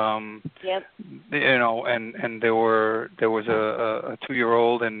baby. Yep. And there was a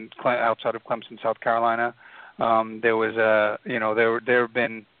 2-year-old outside of Clemson, South Carolina. There was there have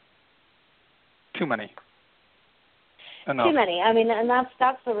been too many. Enough. Too many. I mean, and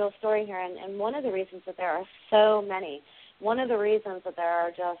that's the real story here. And one of the reasons that there are so many, one of the reasons that there are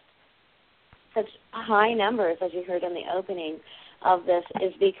just such high numbers, as you heard in the opening of this,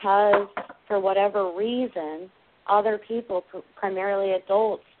 is because for whatever reason, other people, primarily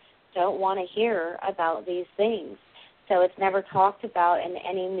adults, don't want to hear about these things. So it's never talked about in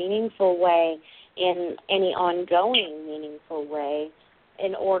any meaningful way, in any ongoing meaningful way,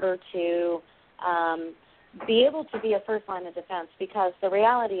 in order to be able to be a first line of defense. Because the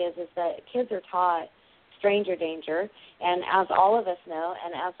reality is that kids are taught stranger danger, and as all of us know,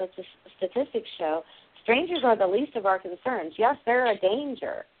 and as the statistics show, strangers are the least of our concerns. Yes, they're a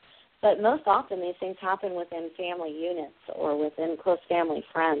danger, but most often these things happen within family units or within close family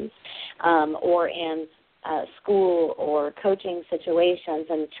friends or in school or coaching situations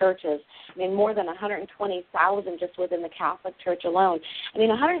and churches. I mean, more than 120,000 just within the Catholic Church alone. I mean,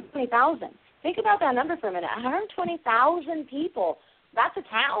 120,000. Think about that number for a minute. 120,000 people. That's a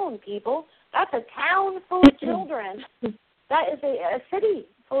town, people. That's a town full of children. That is a city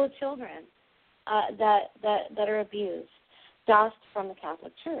full of children that are abused just from the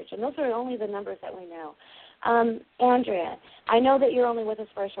Catholic Church. And those are only the numbers that we know. Andrea, I know that you're only with us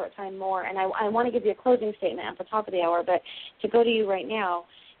for a short time more, and I want to give you a closing statement at the top of the hour, but to go to you right now,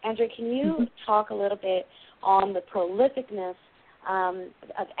 Andrea, can you talk a little bit on the prolificness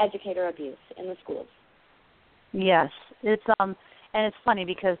of educator abuse in the schools? Yes, it's and it's funny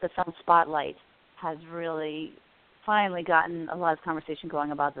because the film Spotlight has really finally gotten a lot of conversation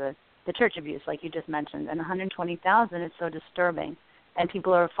going about the church abuse, like you just mentioned, and 120,000 is so disturbing, and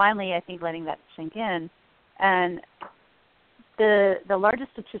people are finally, I think, letting that sink in. And the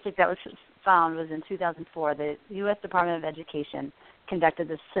largest statistic that was found was in 2004. The U.S. Department of Education conducted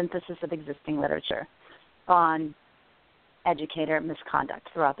a synthesis of existing literature on educator misconduct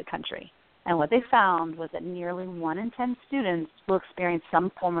throughout the country. And what they found was that nearly 1 in 10 students will experience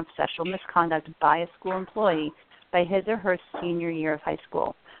some form of sexual misconduct by a school employee by his or her senior year of high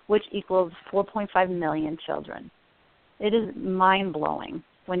school, which equals 4.5 million children. It is mind-blowing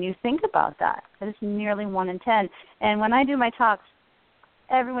when you think about that. It is nearly 1 in 10. And when I do my talks,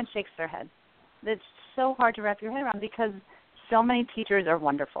 everyone shakes their head. It's so hard to wrap your head around because so many teachers are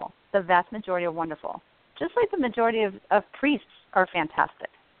wonderful. The vast majority are wonderful. Just like the majority of priests are fantastic,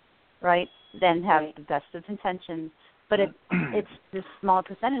 right? Then have the best of intentions. But it's this small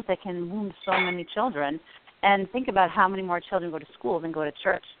percentage that can wound so many children. And think about how many more children go to school than go to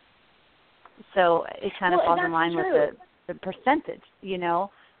church. So it kind of falls in line with the percentage, you know.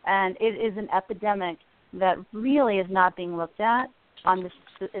 And it is an epidemic that really is not being looked at on this.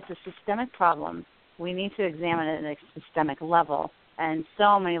 It's a systemic problem. We need to examine it at a systemic level, and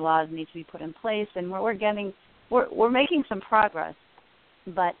so many laws need to be put in place. And we're making some progress,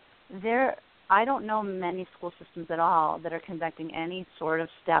 but I don't know many school systems at all that are conducting any sort of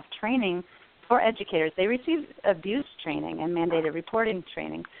staff training for educators. They receive abuse training and mandated reporting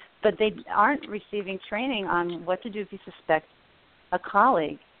training, but they aren't receiving training on what to do if you suspect a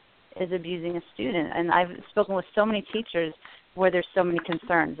colleague is abusing a student. And I've spoken with so many teachers where there's so many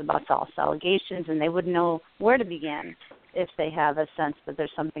concerns about false allegations, and they wouldn't know where to begin if they have a sense that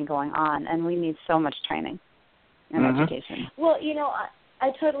there's something going on. And we need so much training and education. Well, you know,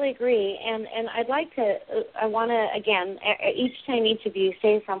 I totally agree, and I want to, again, each time each of you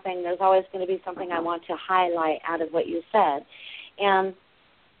say something, there's always going to be something I want to highlight out of what you said. And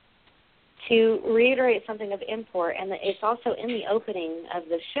to reiterate something of import, and it's also in the opening of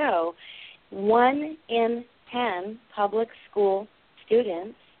the show, 1 in 10 public school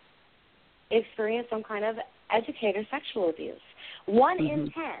students experience some kind of educator sexual abuse. 1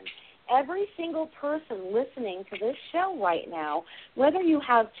 in 10. Every single person listening to this show right now, whether you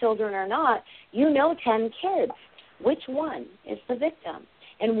have children or not, you know 10 kids. Which one is the victim?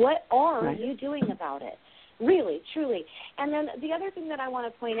 And what are you doing about it? Really, truly. And then the other thing that I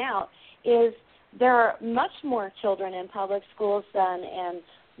want to point out is there are much more children in public schools than in,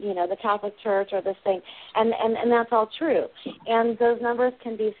 you know, the Catholic Church or this thing, and that's all true. And those numbers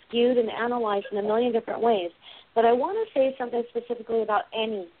can be skewed and analyzed in a million different ways. But I want to say something specifically about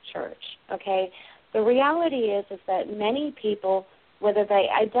any church, okay? The reality is that many people, whether they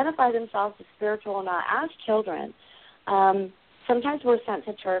identify themselves as spiritual or not, as children, sometimes we're sent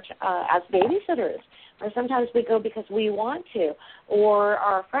to church as babysitters, or sometimes we go because we want to, or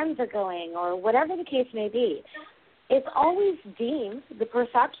our friends are going, or whatever the case may be. It's always deemed, the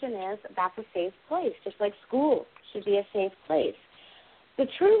perception is, that's a safe place, just like school should be a safe place. The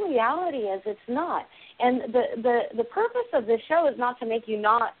true reality is it's not. And the purpose of this show is not to make you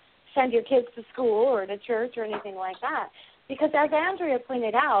not send your kids to school or to church or anything like that. Because as Andrea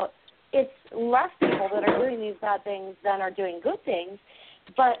pointed out, it's less people that are doing these bad things than are doing good things.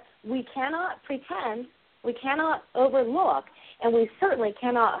 But we cannot pretend, we cannot overlook, and we certainly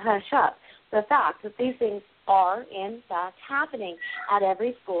cannot hush up the fact that these things are, in fact, happening at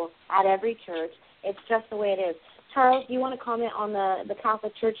every school, at every church. It's just the way it is. Charles, do you want to comment on the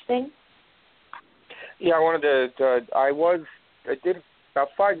Catholic Church thing? Yeah, I wanted to. I did about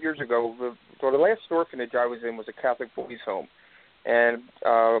 5 years ago. The last orphanage I was in was a Catholic boys' home, and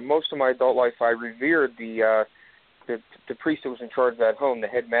most of my adult life I revered the priest that was in charge of that home, the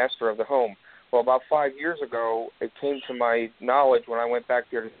headmaster of the home. Well, about 5 years ago, it came to my knowledge when I went back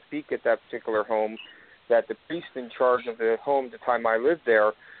there to speak at that particular home that the priest in charge of the home at the time I lived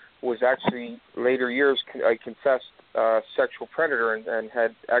there was actually later years a confessed sexual predator and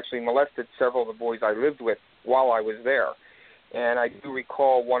had actually molested several of the boys I lived with while I was there. And I do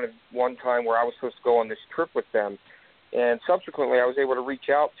recall one time where I was supposed to go on this trip with them, and subsequently I was able to reach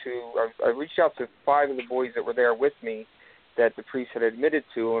out to 5 of the boys that were there with me that the priest had admitted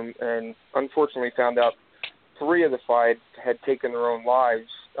to, and unfortunately found out 3 of the 5 had taken their own lives,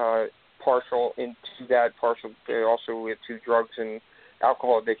 partial into that, partial also to drugs and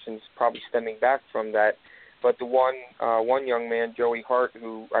alcohol addictions, probably stemming back from that. But the one young man, Joey Hart,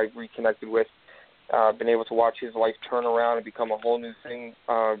 who I reconnected with, been able to watch his life turn around and become a whole new thing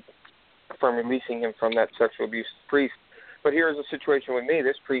from releasing him from that sexual abuse priest. But here's a situation with me.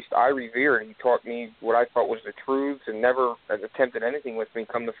 This priest I revered. He taught me what I thought was the truth and never attempted anything with me.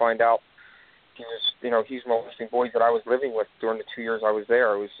 Come to find out, he's molesting boys that I was living with during the 2 years I was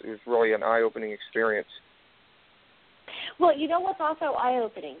there. It was really an eye-opening experience. Well, you know what's also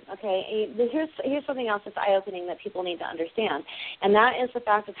eye-opening, okay? Here's something else that's eye-opening that people need to understand, and that is the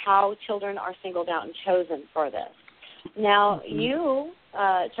fact of how children are singled out and chosen for this. Now, you,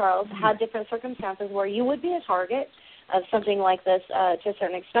 Charles, had different circumstances where you would be a target of something like this to a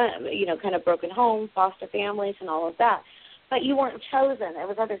certain extent, kind of broken homes, foster families, and all of that. But you weren't chosen. There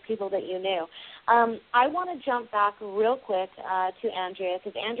was other people that you knew. I want to jump back real quick to Andrea,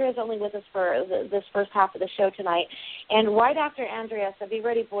 because Andrea's only with us for this first half of the show tonight. And right after Andrea, so be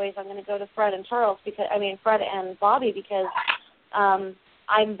ready, boys, I'm going to go to Fred and Bobby, because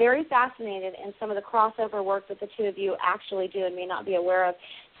I'm very fascinated in some of the crossover work that the two of you actually do and may not be aware of.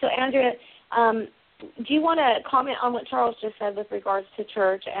 So, Andrea, do you want to comment on what Charles just said with regards to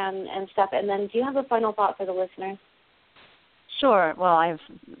church and stuff? And then do you have a final thought for the listeners? Sure. Well, I have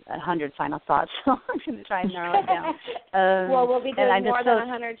 100 final thoughts, so I'm going to try and narrow it down. Well, we'll be doing more than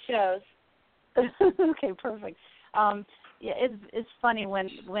 100 shows. Okay, perfect. Yeah, it's funny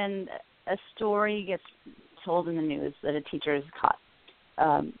when a story gets told in the news that a teacher is caught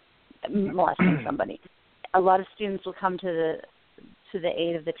molesting somebody. A lot of students will come to the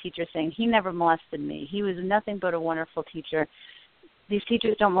aid of the teacher saying, he never molested me. He was nothing but a wonderful teacher. These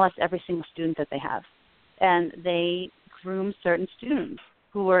teachers don't molest every single student that they have. And they groom certain students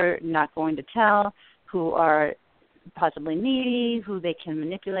who are not going to tell, who are possibly needy, who they can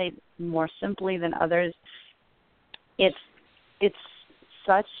manipulate more simply than others. It's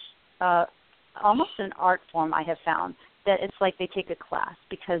such almost an art form, I have found, that it's like they take a class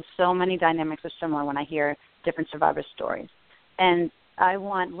because so many dynamics are similar when I hear different survivor stories. And I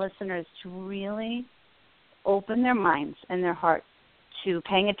want listeners to really open their minds and their hearts to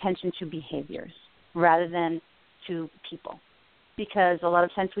paying attention to behaviors rather than to people. Because a lot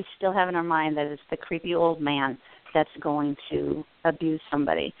of times we still have in our mind that it's the creepy old man that's going to abuse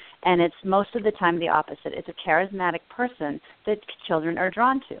somebody. And it's most of the time the opposite. It's a charismatic person that children are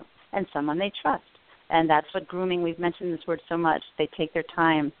drawn to and someone they trust. And that's what grooming, we've mentioned this word so much, they take their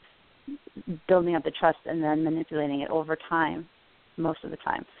time building up the trust and then manipulating it over time, most of the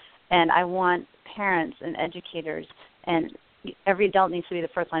time. And I want parents and educators, and every adult needs to be the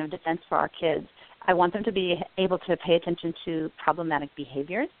first line of defense for our kids. I want them to be able to pay attention to problematic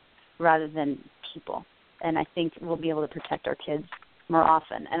behaviors rather than people. And I think we'll be able to protect our kids more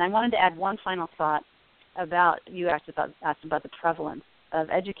often. And I wanted to add one final thought about, you asked about the prevalence of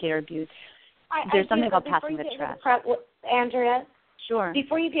educator abuse. There's something called passing the trust. Andrea? Sure.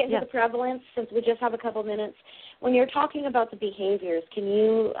 Before you get into the prevalence, since we just have a couple minutes, when you're talking about the behaviors, can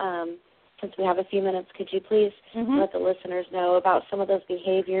you, since we have a few minutes, could you please let the listeners know about some of those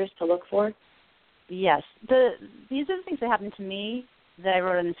behaviors to look for? Yes. These are the things that happened to me that I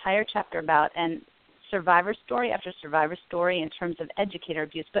wrote an entire chapter about, and survivor story after survivor story in terms of educator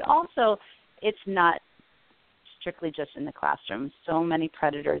abuse, but also it's not strictly just in the classroom. So many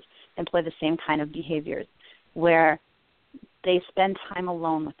predators employ the same kind of behaviors where they spend time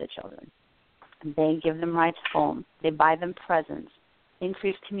alone with the children. They give them rides home. They buy them presents.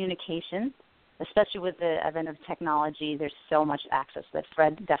 Increase communication, especially with the advent of technology. There's so much access that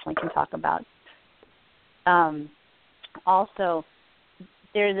Fred definitely can talk about. Also,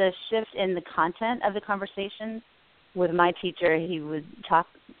 there's a shift in the content of the conversations. With my teacher, he would talk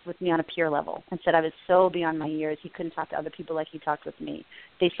with me on a peer level and said I was so beyond my years, he couldn't talk to other people like he talked with me.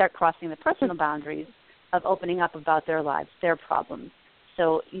 They start crossing the personal boundaries of opening up about their lives, their problems.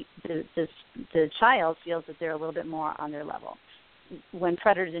 So the child feels that they're a little bit more on their level. When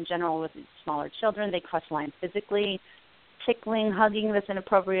predators in general with smaller children, they cross lines physically, tickling, hugging that's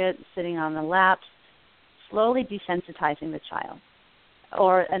inappropriate, sitting on the laps, slowly desensitizing the child.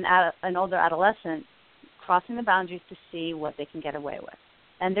 Or an older adolescent crossing the boundaries to see what they can get away with.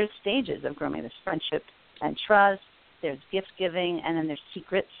 And there's stages of grooming. There's friendship and trust, there's gift giving, and then there's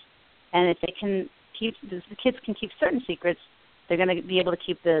secrets. And if the kids can keep certain secrets, they're going to be able to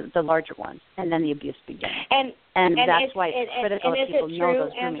keep the larger ones, and then the abuse begins. And that's why it's critical that people know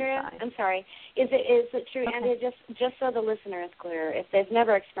those grooming signs. I'm sorry. Is it true, okay, Andrea, just so the listener is clear, if they've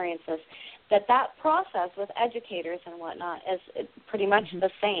never experienced this, that process with educators and whatnot is pretty much the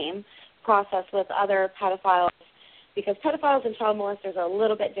same process with other pedophiles, because pedophiles and child molesters are a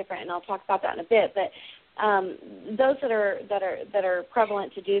little bit different, and I'll talk about that in a bit. But those that are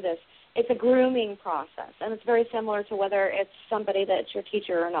prevalent to do this, it's a grooming process, and it's very similar to whether it's somebody that's your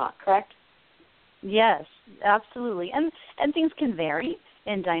teacher or not. Correct? Yes, absolutely. And things can vary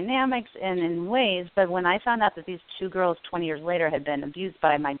in dynamics and in ways. But when I found out that these two girls 20 years later had been abused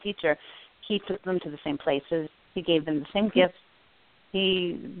by my teacher, he took them to the same places. He gave them the same gifts.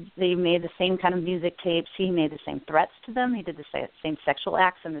 They made the same kind of music tapes. He made the same threats to them. He did the same sexual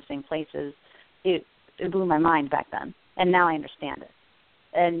acts in the same places. It blew my mind back then, and now I understand it.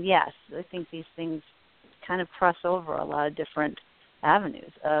 And yes, I think these things kind of cross over a lot of different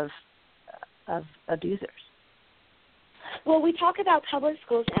avenues of abusers. Well, we talk about public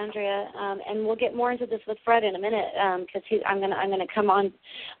schools, Andrea, and we'll get more into this with Fred in a minute because I'm going to come on.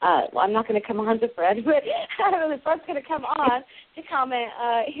 Well, I'm not going to come on to Fred, but Fred's going to come on to comment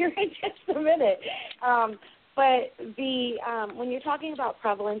here in just a minute. But when you're talking about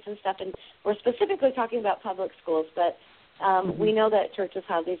prevalence and stuff, and we're specifically talking about public schools, but we know that churches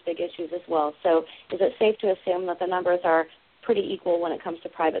have these big issues as well. So is it safe to assume that the numbers are pretty equal when it comes to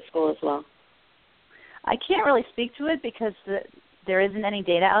private school as well? I can't really speak to it because there isn't any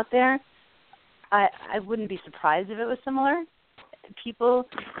data out there. I wouldn't be surprised if it was similar. People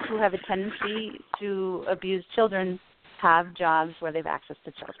who have a tendency to abuse children have jobs where they have access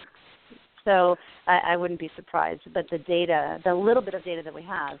to children. So I wouldn't be surprised. But the data, the little bit of data that we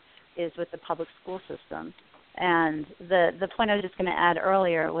have, is with the public school system. And the point I was just going to add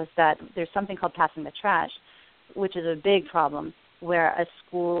earlier was that there's something called passing the trash, which is a big problem, where a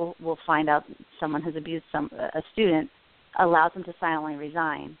school will find out someone has abused a student, allows them to silently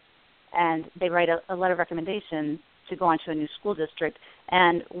resign, and they write a letter of recommendation to go on to a new school district.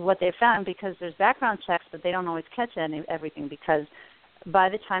 And what they found, because there's background checks, but they don't always catch everything, because by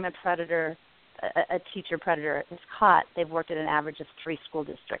the time a teacher predator is caught, they've worked at an average of 3 school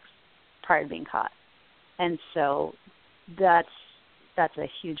districts prior to being caught. And so that's a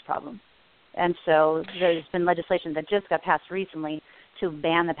huge problem. And so there's been legislation that just got passed recently to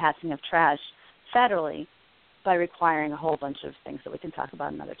ban the passing of trash federally by requiring a whole bunch of things that we can talk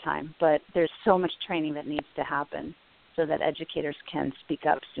about another time. But there's so much training that needs to happen so that educators can speak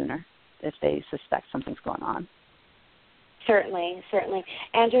up sooner if they suspect something's going on. Certainly.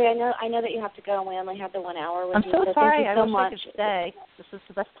 Andrea, I know that you have to go, and we only have the 1 hour with I'm you. so sorry. Thank you so much. I wish I could stay. This is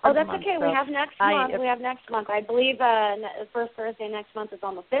the best Oh, part that's of the month, okay. so We have next month. I believe the first Thursday next month is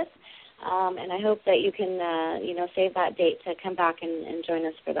on the 5th, and I hope that you can, save that date to come back and join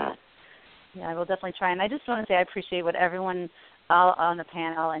us for that. Yeah, I will definitely try. And I just want to say I appreciate what everyone on the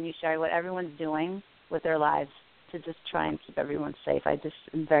panel and you, Sherry, what everyone's doing with their lives to just try and keep everyone safe. I just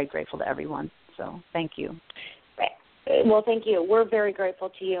am very grateful to everyone. So thank you. Well, thank you. We're very grateful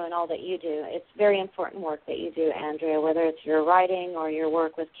to you and all that you do. It's very important work that you do, Andrea, whether it's your writing or your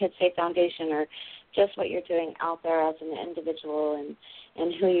work with Kids Safe Foundation or just what you're doing out there as an individual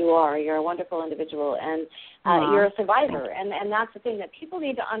and who you are. You're a wonderful individual, and you're a survivor. And that's the thing that people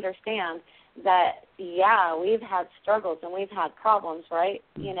need to understand, that, yeah, we've had struggles and we've had problems, right?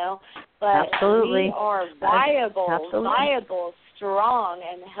 But Absolutely. we are viable, strong,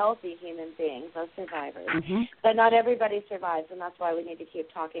 and healthy human beings, as survivors. Mm-hmm. But not everybody survives, and that's why we need to keep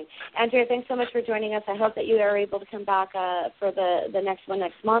talking. Andrea, thanks so much for joining us. I hope that you are able to come back for the next one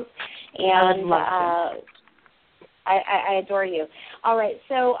next month. And I adore you. All right,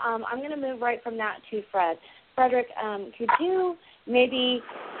 so I'm going to move right from that to Fred. Frederick, could you maybe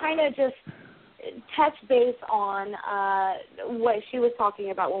kind of just touch base on what she was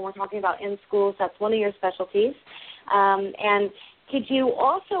talking about when we're talking about in schools? That's one of your specialties. And could you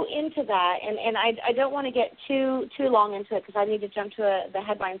also into that, and I don't want to get too long into it because I need to jump to the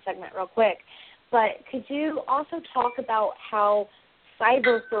headline segment real quick, but could you also talk about how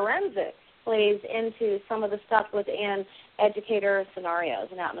cyber forensics plays into some of the stuff within educator scenarios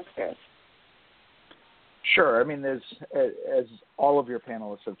and atmospheres? Sure. I mean, there's, as all of your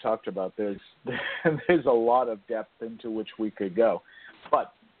panelists have talked about, there's a lot of depth into which we could go.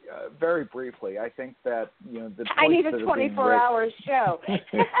 But very briefly, I think that the points I need a that 24-hour show.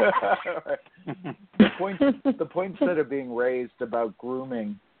 The points that are being raised about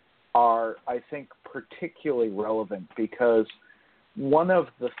grooming are, I think, particularly relevant because one of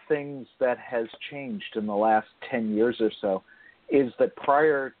the things that has changed in the last 10 years or so is that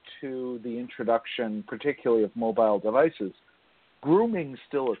prior to the introduction, particularly of mobile devices, grooming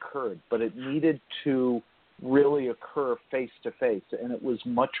still occurred, but it needed to really occur face-to-face, and it was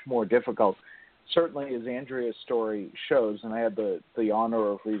much more difficult. Certainly, as Andrea's story shows, and I had the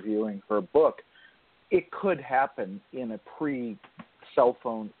honor of reviewing her book, it could happen in a pre-cell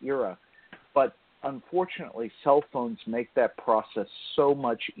phone era, but unfortunately, cell phones make that process so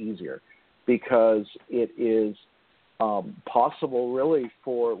much easier because it is possible really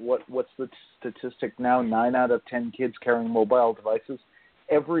for what's the statistic now, 9 out of 10 kids carrying mobile devices.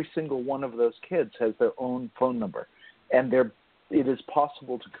 Every single one of those kids has their own phone number, and it is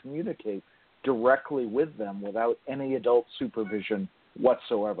possible to communicate directly with them without any adult supervision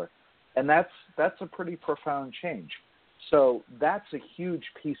whatsoever. And that's a pretty profound change. So that's a huge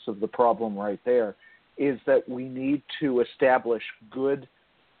piece of the problem right there, is that we need to establish good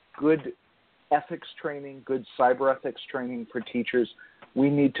ethics training, good cyber ethics training for teachers. We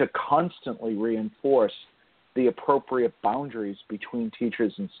need to constantly reinforce the appropriate boundaries between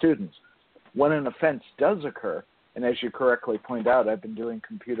teachers and students. When an offense does occur, and as you correctly point out, I've been doing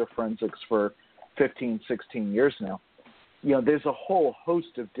computer forensics for 15, 16 years now, there's a whole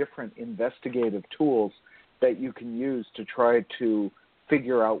host of different investigative tools that you can use to try to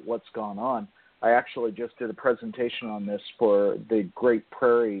figure out what's gone on. I actually just did a presentation on this for the Great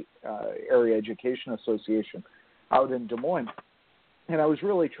Prairie Area Education Association out in Des Moines, and I was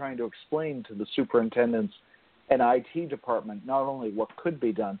really trying to explain to the superintendents an IT department not only what could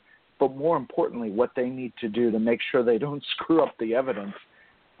be done, but more importantly, what they need to do to make sure they don't screw up the evidence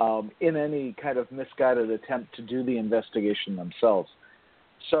in any kind of misguided attempt to do the investigation themselves.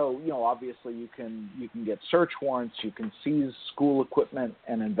 So, obviously you can get search warrants, you can seize school equipment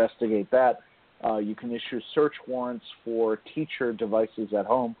and investigate that. You can issue search warrants for teacher devices at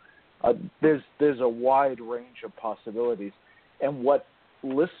home. There's a wide range of possibilities. And what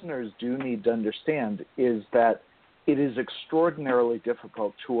listeners do need to understand is that it is extraordinarily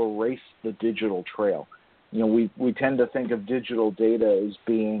difficult to erase the digital trail. We tend to think of digital data as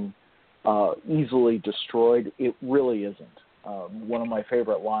being easily destroyed. It really isn't. One of my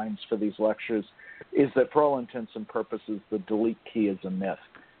favorite lines for these lectures is that for all intents and purposes, the delete key is a myth.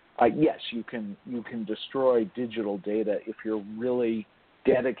 Yes, you can destroy digital data if you're really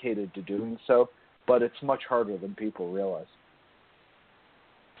dedicated to doing so, but it's much harder than people realize.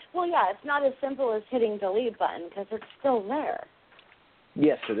 Well, yeah, it's not as simple as hitting delete button because it's still there.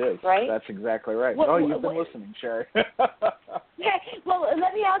 Yes, it is. Right? That's exactly right. You've been listening, Sherry. Okay. Well,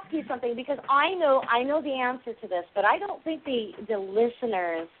 let me ask you something because I know the answer to this, but I don't think the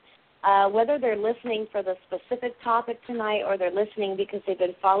listeners, whether they're listening for the specific topic tonight or they're listening because they've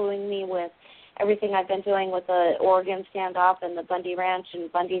been following me with everything I've been doing with the Oregon standoff and the Bundy Ranch and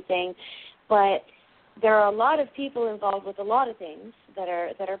Bundy thing, but there are a lot of people involved with a lot of things that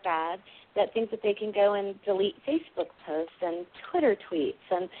are bad that think that they can go and delete Facebook posts and Twitter tweets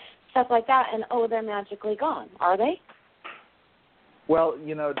and stuff like that, and they're magically gone. Are they? Well,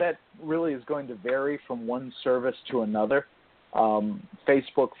 that really is going to vary from one service to another.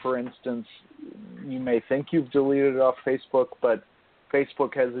 Facebook, for instance, you may think you've deleted it off Facebook, but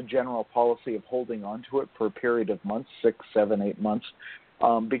Facebook has a general policy of holding on to it for a period of months, 6, 7, 8 months,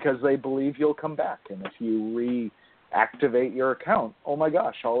 because they believe you'll come back. And if you reactivate your account, oh my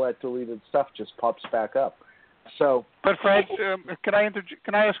gosh, all that deleted stuff just pops back up. So, but Fred, can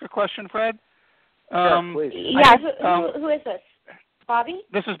I ask a question, Fred? Sure, please. Yeah. Who is this? Bobby?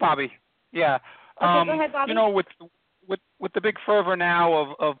 This is Bobby. Yeah. Okay, go ahead, Bobby. With the big fervor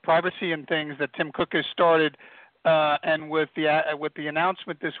now of privacy and things that Tim Cook has started, and with the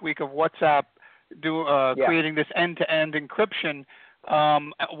announcement this week of WhatsApp creating this end-to-end encryption.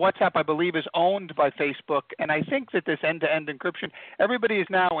 WhatsApp, I believe, is owned by Facebook, and I think that this end-to-end encryption, everybody is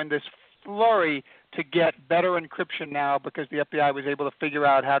now in this flurry to get better encryption now because the FBI was able to figure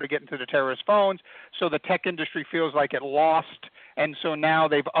out how to get into the terrorist phones, so the tech industry feels like it lost, and so now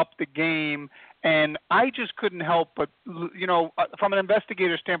they've upped the game. And I just couldn't help but, from an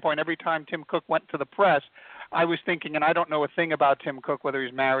investigator standpoint, every time Tim Cook went to the press, I was thinking, and I don't know a thing about Tim Cook, whether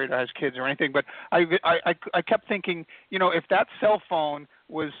he's married or has kids or anything, but I kept thinking, if that cell phone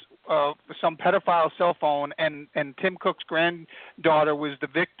was some pedophile cell phone and Tim Cook's granddaughter was the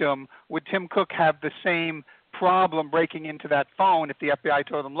victim, would Tim Cook have the same problem breaking into that phone if the FBI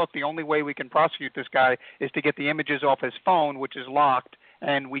told him, look, the only way we can prosecute this guy is to get the images off his phone, which is locked,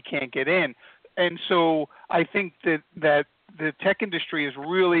 and we can't get in? And so I think that the tech industry is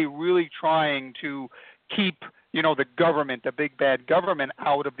really, really trying to keep, the government, the big bad government,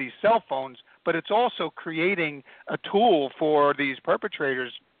 out of these cell phones, but it's also creating a tool for these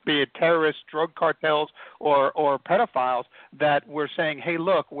perpetrators, be it terrorists, drug cartels, or pedophiles, that we're saying, hey,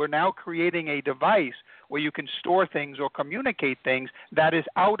 look, we're now creating a device where you can store things or communicate things that is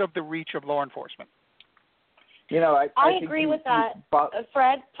out of the reach of law enforcement. I agree with that.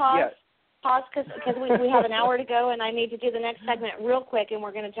 Fred, pause. Yes. Pause because we have an hour to go, and I need to do the next segment real quick, and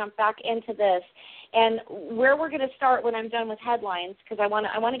we're going to jump back into this. And where we're going to start when I'm done with headlines, because I want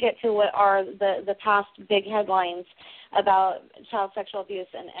to get to what are the past big headlines about child sexual abuse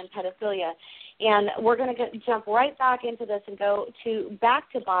and pedophilia. And we're going to jump right back into this and go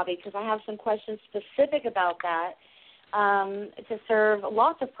back to Bobby, because I have some questions specific about that. To serve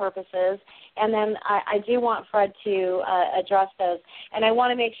lots of purposes, and then I do want Fred to address those, and I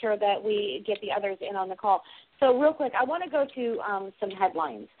want to make sure that we get the others in on the call. So real quick, I want to go to some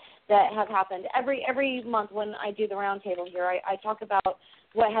headlines that have happened. Every month when I do the roundtable here, I talk about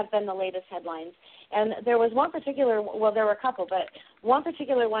what have been the latest headlines, and there was one particular, well, there were a couple, but one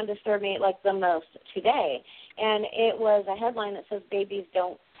particular one disturbed me like the most today, and it was a headline that says, "Babies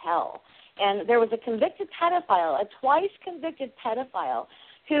don't tell." And there was a convicted pedophile, a twice-convicted pedophile,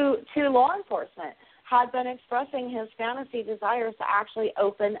 who, to law enforcement, had been expressing his fantasy desires to actually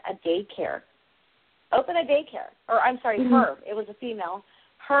open a daycare. Her. It was a female.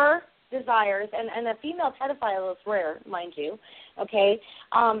 Her desires, and a female pedophile is rare, mind you, okay?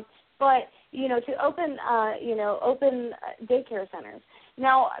 But, to open daycare centers.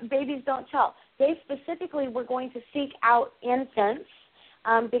 Now, babies don't tell. They specifically were going to seek out infants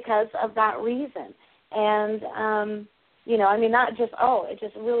because of that reason. And, not just, it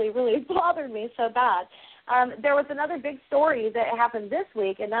just really, really bothered me so bad. There was another big story that happened this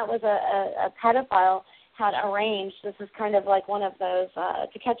week, and that was a pedophile had arranged. This is kind of like one of those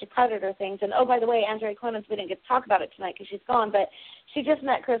To Catch a Predator things. And, by the way, Andrea Clemens, we didn't get to talk about it tonight because she's gone, but she just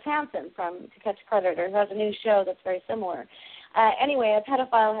met Chris Hansen from To Catch a Predator, who has a new show that's very similar. Anyway, a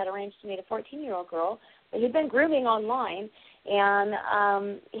pedophile had arranged to meet a 14-year-old girl that he'd been grooming online,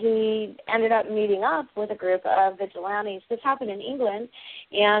 and he ended up meeting up with a group of vigilantes. This happened in England,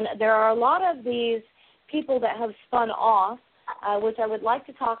 and there are a lot of these people that have spun off, which I would like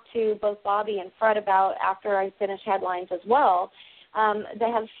to talk to both Bobby and Fred about after I finish headlines as well. They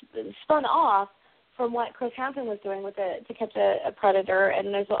have spun off from what Chris Hansen was doing with To Catch a Predator,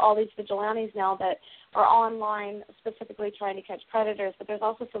 and there's all these vigilantes now that are online specifically trying to catch predators, but there's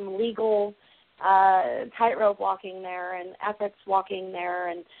also some legal tightrope walking there and ethics walking there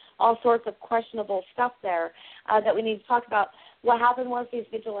and all sorts of questionable stuff there that we need to talk about. What happened was these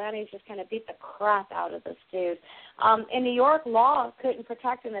vigilantes just kind of beat the crap out of this dude. In New York, law couldn't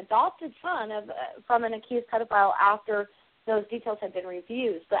protect an adopted son from an accused pedophile after those details had been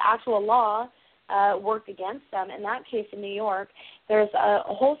reviewed. The actual law worked against them. In that case in New York, there's a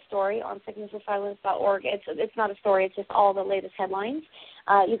whole story on sicknessofsilence.org. It's not a story, it's just all the latest headlines.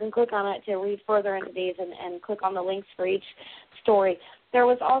 You can click on it to read further into these and click on the links for each story. There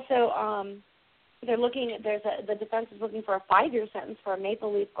was also the defense is looking for a 5-year sentence for a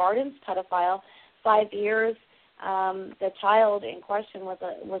Maple Leaf Gardens pedophile. 5 years. The child in question was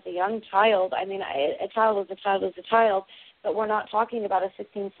a young child. I mean, a child is a child, but we're not talking about a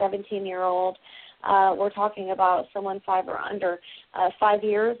 16, 17-year-old. We're talking about someone 5 or under. 5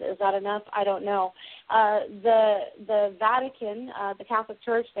 years, is that enough? I don't know. The Vatican, the Catholic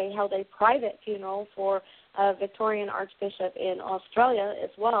Church, they held a private funeral for a Victorian archbishop in Australia as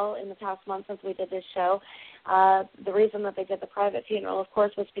well in the past month since we did this show. The reason that they did the private funeral, of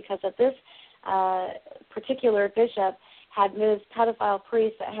course, was because of this particular bishop had moved pedophile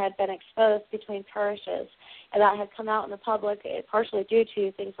priests that had been exposed between parishes, and that had come out in the public partially due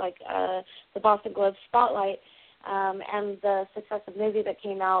to things like the Boston Globe Spotlight and the successive movie that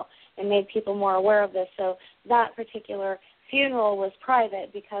came out and made people more aware of this. So that particular funeral was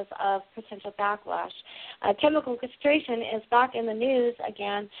private because of potential backlash. Chemical castration is back in the news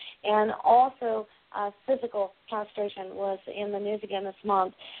again, and also physical castration was in the news again this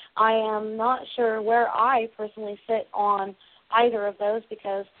month. I am not sure where I personally sit on either of those,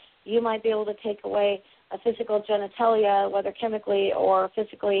 because you might be able to take away a physical genitalia, whether chemically or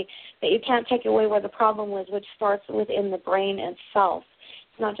physically, but you can't take away where the problem was, which starts within the brain itself.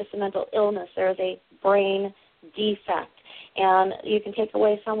 It's not just a mental illness. There is a brain defect. And you can take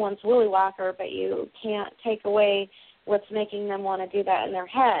away someone's willy whacker, but you can't take away what's making them want to do that in their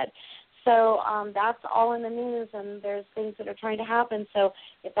head. So that's all in the news, and there's things that are trying to happen. So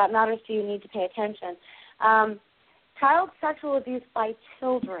if that matters to you, you need to pay attention. Child sexual abuse by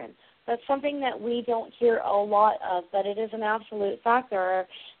children. That's something that we don't hear a lot of, but it is an absolute factor,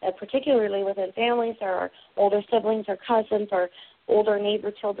 particularly within families. There are older siblings or cousins or older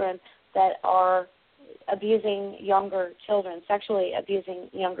neighbor children that are abusing younger children, sexually abusing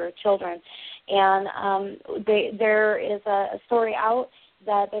younger children. And there is a story out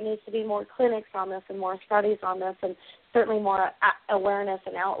that there needs to be more clinics on this and more studies on this, and certainly more awareness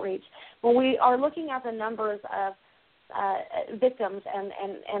and outreach. When we are looking at the numbers of victims,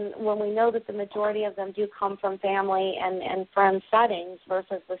 and when we know that the majority of them do come from family and friend settings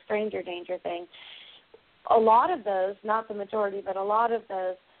versus the stranger danger thing, a lot of those, not the majority, but a lot of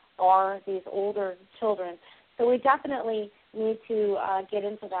those are these older children. So we definitely need to get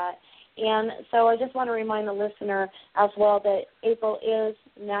into that. And so I just want to remind the listener as well that April is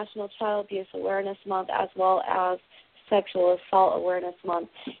National Child Abuse Awareness Month, as well as Sexual Assault Awareness Month,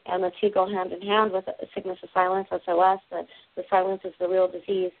 and the two go hand in hand with Sickness of Silence, SOS, the silence is the real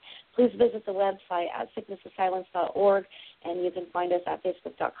disease. Please visit the website at sicknessofsilence.org, and you can find us at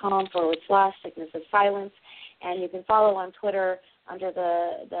facebook.com/Sickness of Silence, and you can follow on Twitter under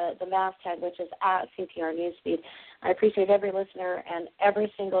the masthead, which is at CTR Newsfeed. I appreciate every listener and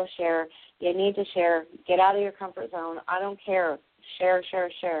every single share. You need to share. Get out of your comfort zone. I don't care.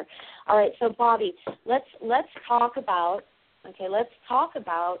 Share. All right, so Bobby, let's talk about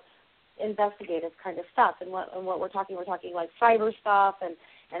investigative kind of stuff, and what we're talking like cyber stuff, and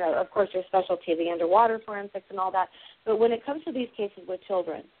of course your specialty, the underwater forensics and all that. But when it comes to these cases with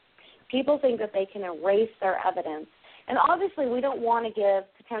children, people think that they can erase their evidence. And obviously we don't want to give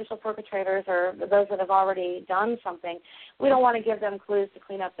potential perpetrators or those that have already done something, we don't want to give them clues to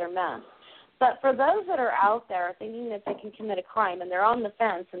clean up their mess. But for those that are out there thinking that they can commit a crime and they're on the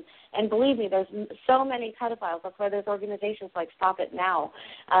fence, and believe me, there's so many pedophiles. That's why there's organizations like Stop It Now,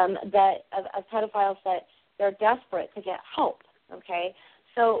 that of pedophiles that they're desperate to get help, okay?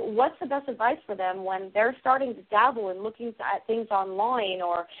 So what's the best advice for them when they're starting to dabble and looking at things online,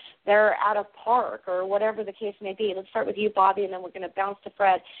 or they're at a park or whatever the case may be? Let's start with you, Bobby, and then we're going to bounce to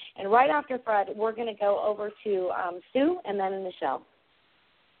Fred. And right after Fred, we're going to go over to Sue and then Michelle.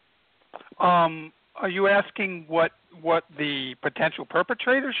 Are you asking what the potential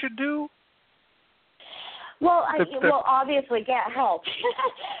perpetrator should do? Well, well, obviously get help.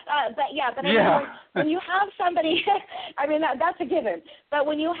 But when you have somebody, I mean that's a given. But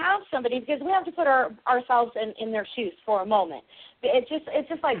when you have somebody, because we have to put ourselves in their shoes for a moment. It's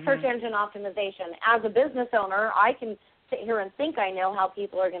just like search engine optimization. As a business owner, I can sit here and think I know how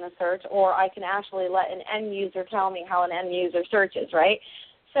people are going to search, or I can actually let an end user tell me how an end user searches, right?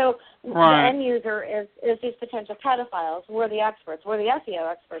 So the end user is these potential pedophiles. We're the experts. We're the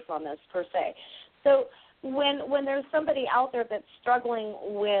SEO experts on this, per se. So when there's somebody out there that's struggling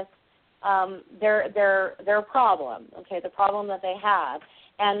with their problem, okay, the problem that they have,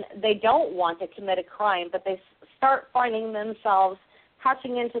 and they don't want to commit a crime, but they start finding themselves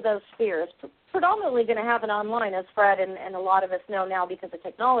touching into those spheres, predominantly going to happen online, as Fred and a lot of us know now because of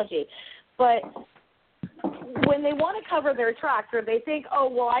technology. But when they want to cover their tracks, or they think, oh,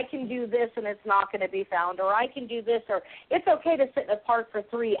 well, I can do this and it's not going to be found, or I can do this, or it's okay to sit in a park for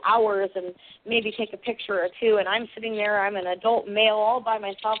 3 hours and maybe take a picture or two, and I'm sitting there, I'm an adult male all by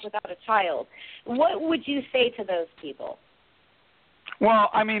myself without a child. What would you say to those people? Well,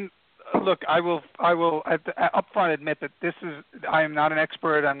 I mean, look, I will upfront admit that I am not an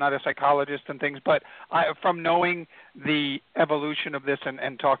expert, I'm not a psychologist and things, but from knowing the evolution of this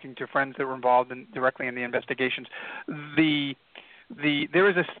and talking to friends that were involved directly in the investigations, there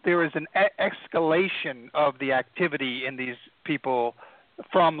is an escalation of the activity in these people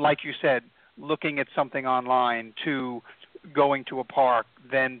from, like you said, looking at something online to going to a park,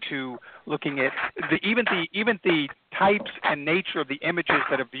 then to looking at even the types and nature of the images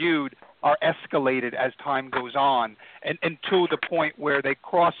that are viewed are escalated as time goes on, and to the point where they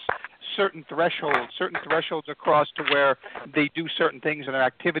cross certain thresholds are crossed to where they do certain things and their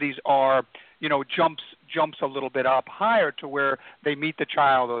activities are, jumps a little bit up higher to where they meet the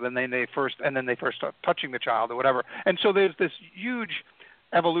child, or then they first start touching the child or whatever. And so there's this huge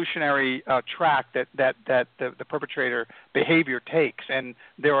evolutionary track that the perpetrator behavior takes, and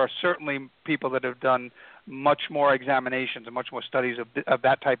there are certainly people that have done much more examinations and much more studies of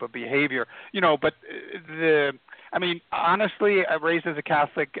that type of behavior. But honestly, raised as a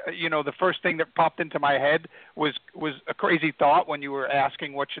Catholic, the first thing that popped into my head was a crazy thought when you were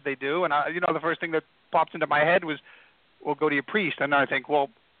asking what should they do, and the first thing that popped into my head was, well, go to your priest, and I think, well,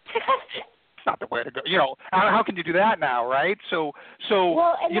 it's not the way to go. How can you do that now, right? So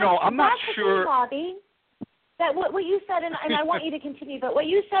well, I'm not sure. Thing, Bobby, that what you said, and I want you to continue, but what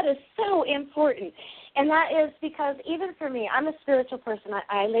you said is so important, and that is because even for me, I'm a spiritual person.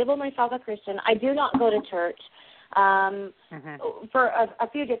 I label myself a Christian. I do not go to church for a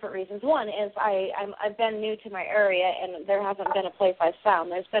few different reasons. One is I've been new to my area, and there hasn't been a place I've found.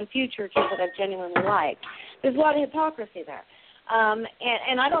 There's been few churches that I've genuinely liked. There's a lot of hypocrisy there.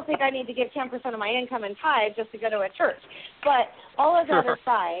 And I don't think I need to give 10% of my income in tithe just to go to a church. But all of that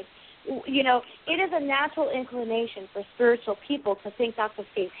aside, it is a natural inclination for spiritual people to think that's a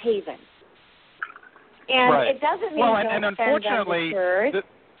safe haven. And it doesn't mean and unfortunately,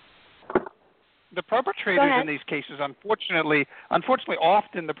 the perpetrators in these cases, unfortunately,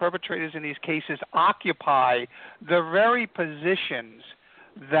 often the perpetrators in these cases occupy the very positions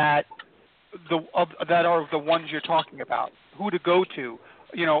that are the ones you're talking about. Who to go to,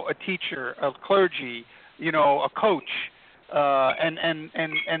 a teacher, a clergy, a coach,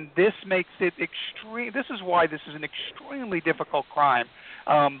 and this makes it extreme. This is why this is an extremely difficult crime,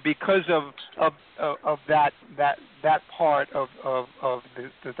 because of that part of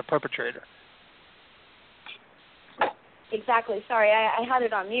the perpetrator. Exactly. Sorry, I had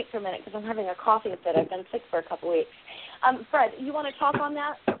it on mute for a minute because I'm having a coughing fit. I've been sick for a couple weeks. Fred, you want to talk on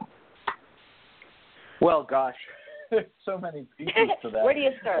that? Well, gosh, so many pieces to that. Where do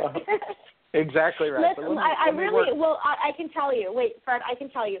you start? Exactly right. Listen, I can tell you. Wait, Fred, I can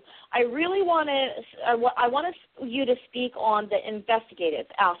tell you. I really want you to speak on the investigative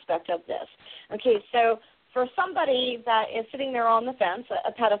aspect of this. Okay, so for somebody that is sitting there on the fence,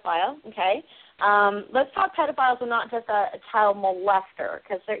 a pedophile, okay, Let's talk pedophiles and not just a child molester,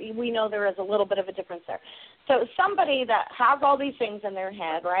 because we know there is a little bit of a difference there. So somebody that has all these things in their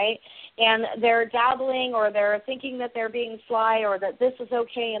head, right, and they're dabbling or they're thinking that they're being sly or that this is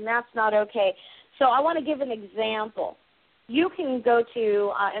okay and that's not okay. So I want to give an example. You can go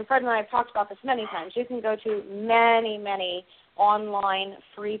to, and Fred and I have talked about this many times, you can go to many, many online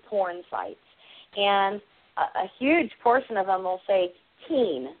free porn sites, and a huge portion of them will say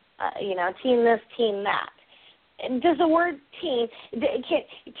teen, teen this, teen that. Does the word teen,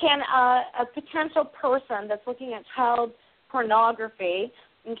 can a potential person that's looking at child pornography,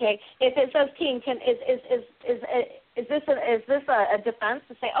 okay, if it says teen, is this a defense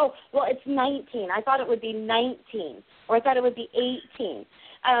to say, oh, well, it's 19. I thought it would be 19, or I thought it would be 18.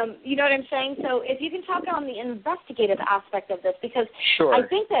 You know what I'm saying? So if you can talk on the investigative aspect of this, because Sure. I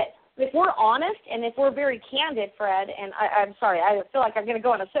think that if we're honest and if we're very candid, Fred, and I'm sorry, I feel like I'm going to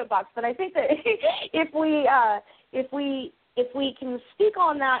go on a soapbox, but I think that if we can speak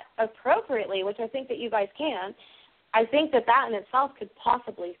on that appropriately, which I think that you guys can, I think that in itself could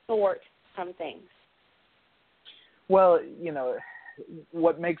possibly sort some things. Well,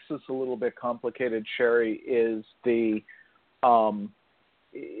 what makes this a little bit complicated, Sherry, is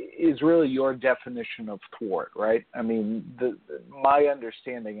is really your definition of thwart, right? I mean, my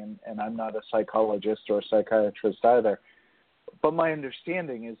understanding, and I'm not a psychologist or a psychiatrist either, but my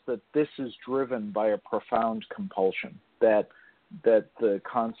understanding is that this is driven by a profound compulsion, that the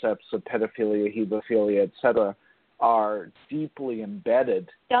concepts of pedophilia, hebephilia, et cetera, are deeply embedded.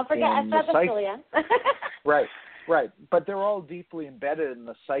 Don't forget epiphilia. Right. But they're all deeply embedded in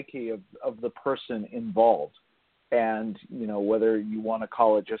the psyche of the person involved. And, whether you want to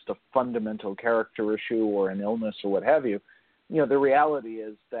call it just a fundamental character issue or an illness or what have you, the reality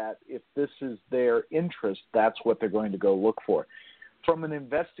is that if this is their interest, that's what they're going to go look for. From an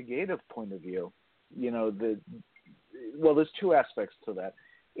investigative point of view, there's two aspects to that.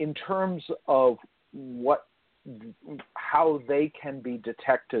 In terms of how they can be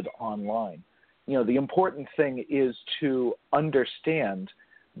detected online, the important thing is to understand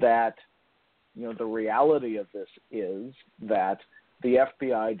that the reality of this is that the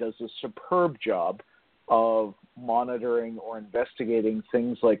FBI does a superb job of monitoring or investigating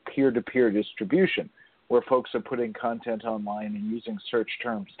things like peer-to-peer distribution, where folks are putting content online and using search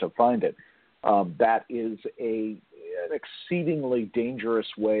terms to find it. That is an exceedingly dangerous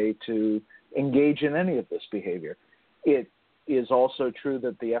way to engage in any of this behavior. It is also true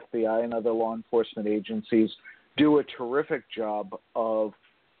that the FBI and other law enforcement agencies do a terrific job of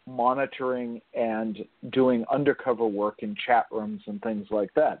monitoring and doing undercover work in chat rooms and things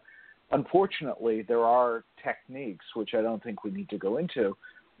like that. Unfortunately, there are techniques, which I don't think we need to go into,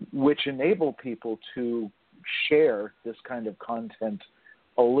 which enable people to share this kind of content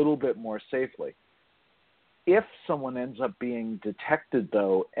a little bit more safely. If someone ends up being detected,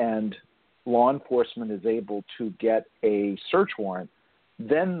 though, and law enforcement is able to get a search warrant,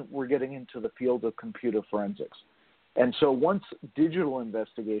 then we're getting into the field of computer forensics. And so once digital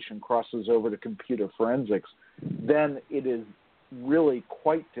investigation crosses over to computer forensics, then it is really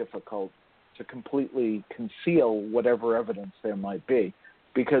quite difficult to completely conceal whatever evidence there might be,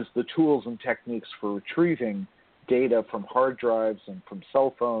 because the tools and techniques for retrieving data from hard drives and from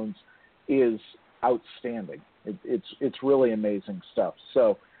cell phones is outstanding. It's really amazing stuff.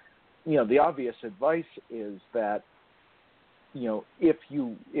 So, the obvious advice is that, if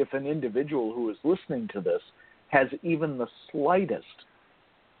an individual who is listening to this has even the slightest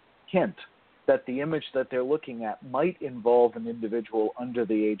hint that the image that they're looking at might involve an individual under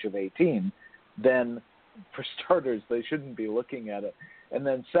the age of 18, then for starters, they shouldn't be looking at it. And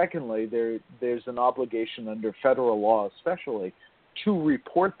then secondly, there's an obligation under federal law especially to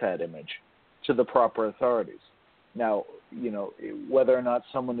report that image to the proper authorities. Now, whether or not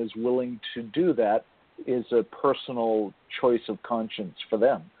someone is willing to do that is a personal choice of conscience for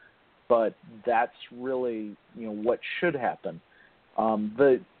them. But that's really, what should happen.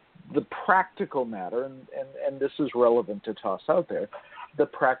 The practical matter, and this is relevant to toss out there, the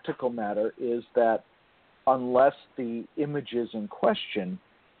practical matter is that unless the images in question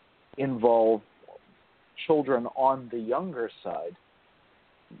involve children on the younger side,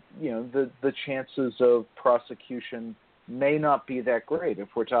 the chances of prosecution may not be that great. If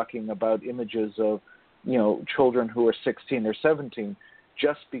we're talking about images of, children who are 16 or 17,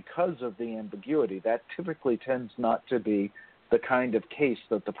 just because of the ambiguity, that typically tends not to be the kind of case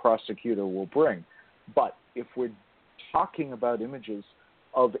that the prosecutor will bring. But if we're talking about images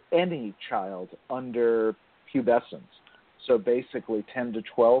of any child under pubescence, so basically 10 to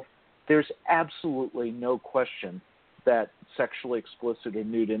 12, there's absolutely no question that sexually explicit or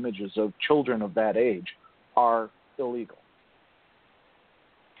nude images of children of that age are illegal.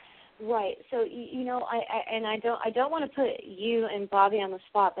 Right. So I don't want to put you and Bobby on the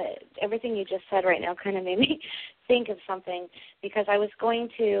spot, but everything you just said right now kind of made me think of something, because I was going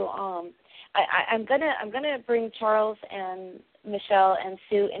to I'm gonna bring Charles and Michelle and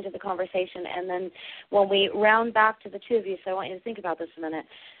Sue into the conversation, and then when we round back to the two of you, so I want you to think about this a minute.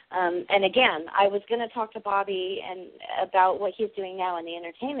 And again, I was going to talk to Bobby and about what he's doing now in the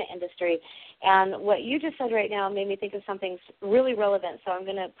entertainment industry, and what you just said right now made me think of something really relevant. So I'm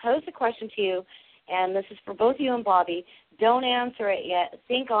going to pose a question to you, and this is for both you and Bobby. Don't answer it yet.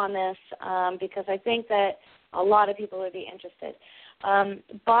 Think on this, because I think that a lot of people would be interested.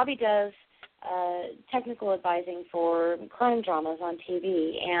 Bobby does technical advising for crime dramas on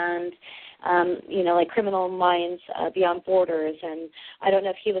TV, and like Criminal Minds Beyond Borders, and I don't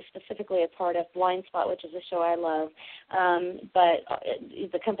know if he was specifically a part of Blind Spot, which is a show I love, but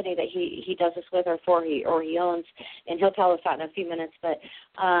the company that he does this with or he owns, and he'll tell us that in a few minutes, but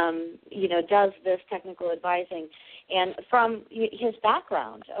does this technical advising, and from his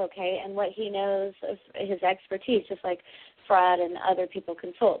background, okay, and what he knows of his expertise, just like Fred and other people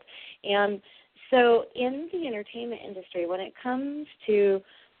consult. And so in the entertainment industry, when it comes to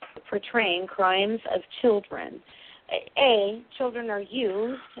portraying crimes of children, children are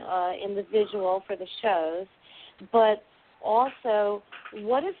used in the visual for the shows, but also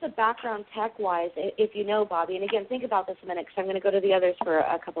what is the background tech-wise, if you know, Bobby, and again, think about this a minute because I'm going to go to the others for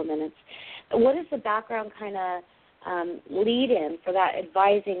a couple minutes. What is the background kind of lead-in for that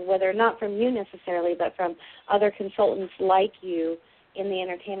advising, whether not from you necessarily, but from other consultants like you in the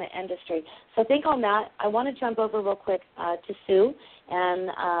entertainment industry? So think on that. I want to jump over real quick to Sue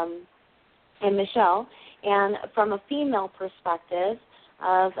and Michelle, and from a female perspective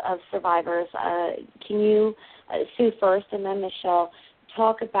of survivors, can you, Sue first and then Michelle,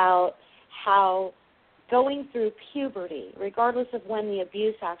 talk about how going through puberty, regardless of when the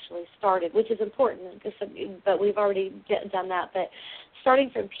abuse actually started, which is important, but we've already done that, but starting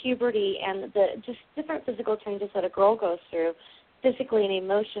from puberty and the just different physical changes that a girl goes through, physically and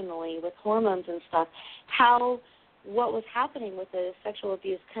emotionally with hormones and stuff, what was happening with the sexual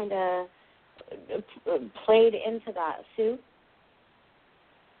abuse kind of played into that. Sue?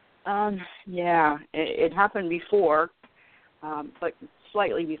 Yeah, it happened before, but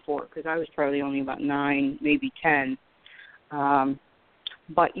slightly before, because I was probably only about 9, maybe 10.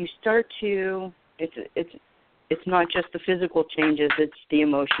 But you start to, it's not just the physical changes, it's the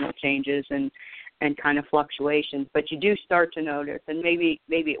emotional changes and kind of fluctuations. But you do start to notice, and maybe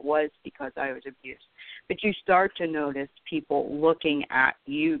it was because I was abused, but you start to notice people looking at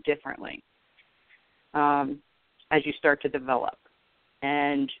you differently as you start to develop.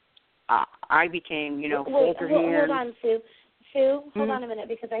 And I became, older hands. Hold on, Sue. Sue, hold on a minute,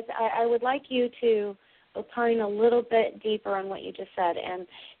 because I would like you to opine a little bit deeper on what you just said, and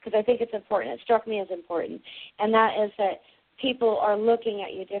because I think it's important. It struck me as important, and that is that people are looking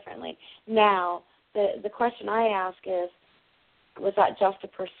at you differently. Now, the question I ask is, was that just a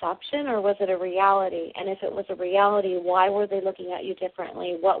perception or was it a reality? And if it was a reality, why were they looking at you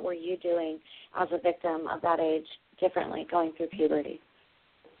differently? What were you doing as a victim of that age differently going through puberty?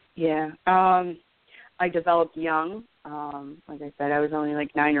 Yeah. I developed young. Like I said, I was only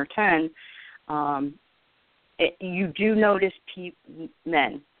like 9 or 10. You do notice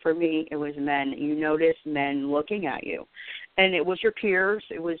men. For me, it was men. You notice men looking at you. And it was your peers.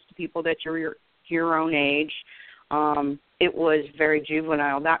 It was the people that you're your own age. It was very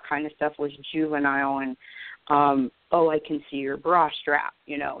juvenile. That kind of stuff was juvenile. And, I can see your bra strap.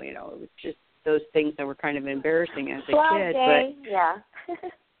 It was just those things that were kind of embarrassing as a kid. Day. But yeah.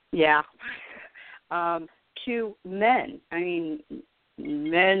 Yeah. To men,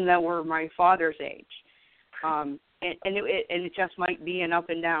 men that were my father's age, and it just might be an up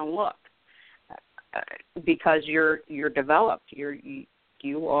and down look, because you're developed,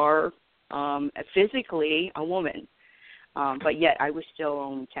 you are physically a woman, but yet I was still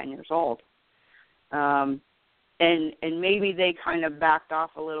only 10 years old, and maybe they kind of backed off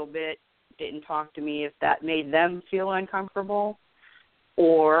a little bit, didn't talk to me if that made them feel uncomfortable,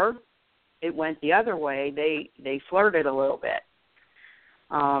 or it went the other way. They flirted a little bit.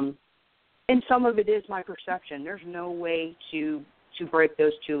 And some of it is my perception. There's no way to break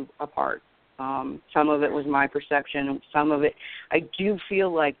those two apart. Some of it was my perception. Some of it, I do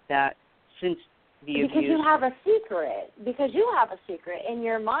feel like that since the abuse. Because you have a secret in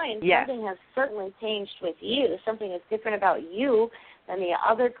your mind. Yes. Something has certainly changed with you. Something is different about you than the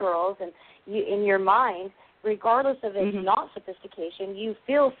other girls, and you, in your mind, regardless of its not sophistication, you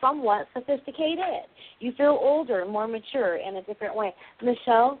feel somewhat sophisticated. You feel older, more mature in a different way.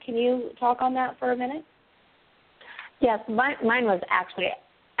 Michelle, can you talk on that for a minute? Yes, mine was actually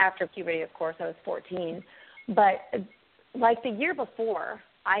after puberty, of course. I was 14. But like the year before,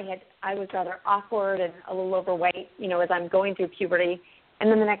 I was rather awkward and a little overweight, as I'm going through puberty. And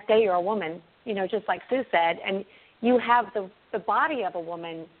then the next day you're a woman, just like Sue said. And you have the body of a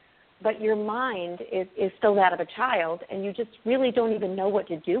woman, but your mind is still that of a child, and you just really don't even know what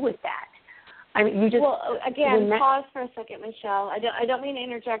to do with that. I mean, you just... Well, again, pause for a second, Michelle. I don't mean to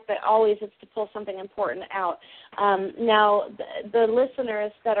interject, but always it's to pull something important out. Now, the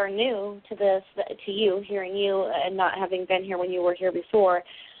listeners that are new to this, to you, hearing you and not having been here when you were here before,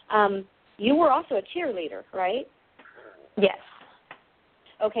 you were also a cheerleader, right? Yes.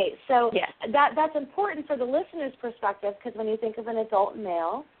 Okay, so yes. That's important for the listener's perspective, because when you think of an adult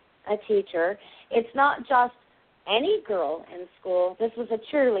male, a teacher, it's not just any girl in school. This was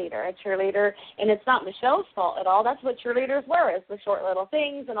a cheerleader, and it's not Michelle's fault at all. That's what cheerleaders were, is the short little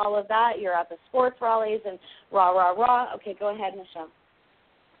things and all of that. You're at the sports rallies and rah, rah, rah. Okay, go ahead, Michelle.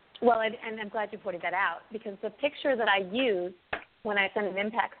 Well, and I'm glad you pointed that out, because the picture that I use when I send an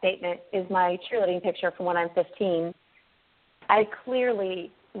impact statement is my cheerleading picture from when I'm 15. I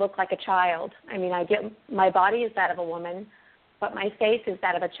clearly look like a child. I mean, my body is that of a woman, but my face is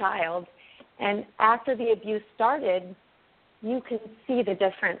that of a child. And after the abuse started, you can see the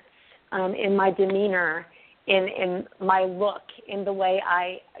difference in my demeanor, in my look, in the way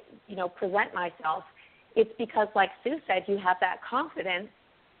I, present myself. It's because, like Sue said, you have that confidence.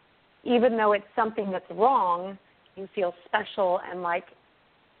 Even though it's something that's wrong, you feel special and like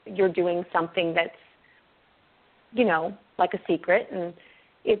you're doing something that's, like a secret. And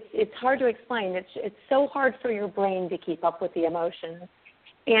it's hard to explain. It's so hard for your brain to keep up with the emotions.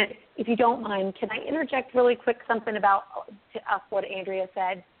 And if you don't mind, can I interject really quick something about what Andrea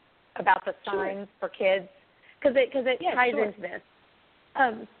said about the signs for kids? Because it ties into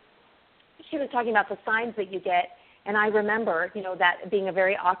this. She was talking about the signs that you get, and I remember, that being a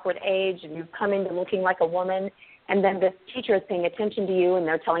very awkward age, and you've come into looking like a woman, and then this teacher is paying attention to you, and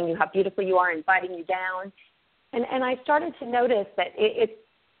they're telling you how beautiful you are, inviting you down. And I started to notice that it's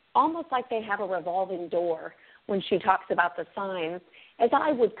almost like they have a revolving door when she talks about the signs. As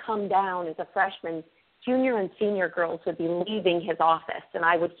I would come down as a freshman, junior and senior girls would be leaving his office, and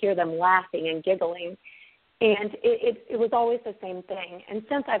I would hear them laughing and giggling. And it was always the same thing. And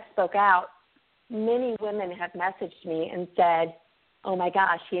since I've spoke out, many women have messaged me and said, oh, my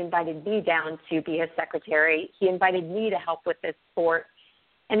gosh, he invited me down to be his secretary. He invited me to help with this sport.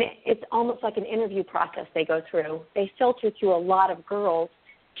 And it's almost like an interview process they go through. They filter through a lot of girls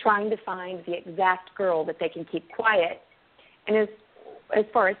trying to find the exact girl that they can keep quiet. And as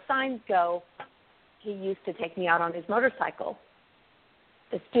far as signs go, he used to take me out on his motorcycle.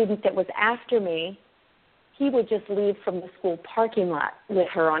 The student that was after me, he would just leave from the school parking lot with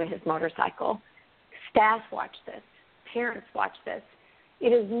her on his motorcycle. Staff watch this. Parents watch this. It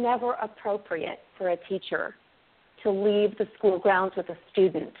is never appropriate for a teacher to leave the school grounds with a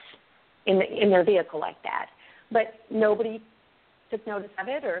student in their vehicle like that. But nobody took notice of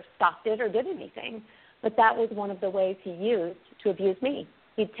it or stopped it or did anything. But that was one of the ways he used to abuse me.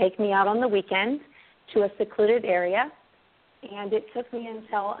 He'd take me out on the weekend to a secluded area, and it took me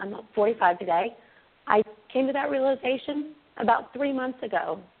until I'm 45 today. I came to that realization about 3 months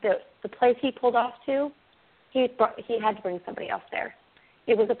ago. The place he pulled off to, he had to bring somebody else there.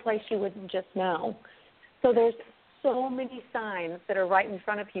 It was a place you wouldn't just know. So there's so many signs that are right in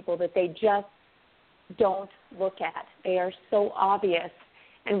front of people that they just don't look at. They are so obvious,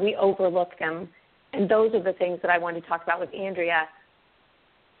 and we overlook them. And those are the things that I wanted to talk about with Andrea.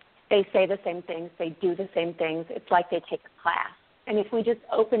 They say the same things. They do the same things. It's like they take a class. And if we just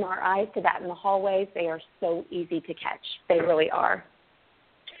open our eyes to that in the hallways, they are so easy to catch. They really are.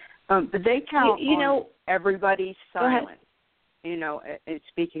 But they count on everybody's silence.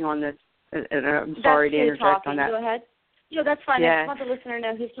 Speaking on this, and I'm sorry to interject on that. Go ahead. No, that's fine. Yeah. I just want the listener to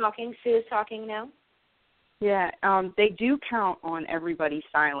know who's talking. Sue is talking now. Yeah, they do count on everybody's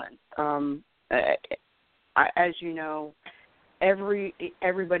silence. As you know,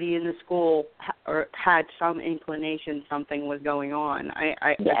 everybody in the school had some inclination something was going on.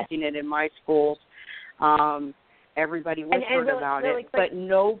 I've seen it in my schools. Everybody whispered about it, but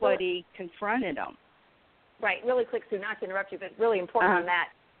nobody confronted them. Right. Really quick, Sue, not to interrupt you, but really important on that.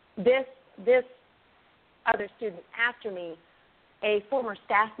 This other student after me, a former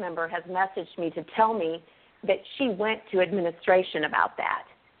staff member has messaged me to tell me that she went to administration about that,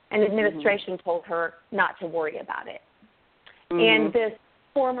 and administration told her not to worry about it. And this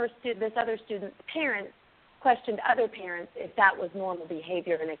other student's parents questioned other parents if that was normal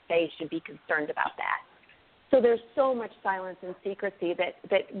behavior and if they should be concerned about that. So there's so much silence and secrecy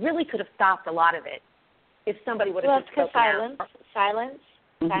that really could have stopped a lot of it if somebody would have just spoken out.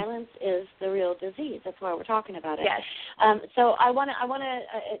 Silence is the real disease. That's why we're talking about it. Yes. So I want to,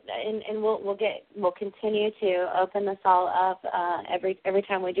 and we'll continue to open this all up every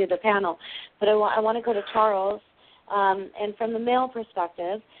time we do the panel. But I want to go to Charles, and from the male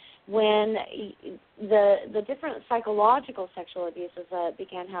perspective, when the different psychological sexual abuses that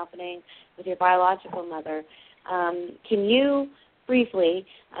began happening with your biological mother, can you briefly,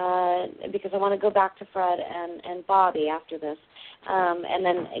 because I want to go back to Fred and Bobby after this, and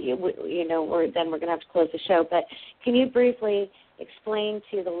then we're going to have to close the show. But can you briefly explain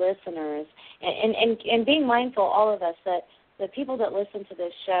to the listeners, and being mindful, all of us, that the people that listen to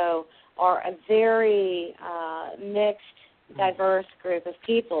this show are a very mixed, diverse group of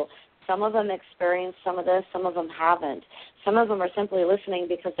people. Some of them experience some of this, some of them haven't. Some of them are simply listening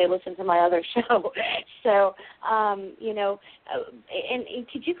because they listen to my other show. So, and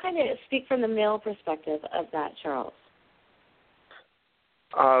could you kind of speak from the male perspective of that, Charles?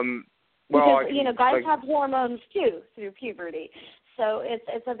 Because guys have hormones too through puberty, so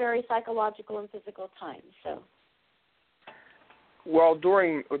it's a very psychological and physical time. So, well,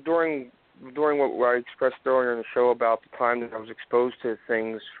 during what I expressed earlier in the show about the time that I was exposed to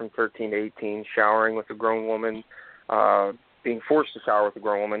things from 13 to 18, showering with a grown woman, being forced to shower with a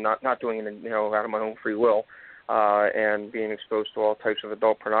grown woman, not doing it out of my own free will, and being exposed to all types of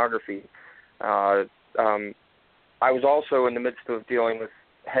adult pornography. I was also in the midst of dealing with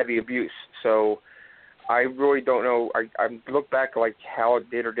heavy abuse, so I really don't know. I look back like how it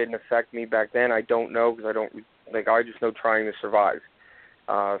did or didn't affect me back then. I don't know, because I just know trying to survive.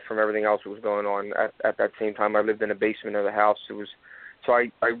 From everything else that was going on at that same time. I lived in a basement of the house. I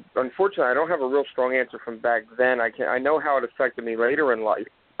unfortunately I don't have a real strong answer from back then. I know how it affected me later in life,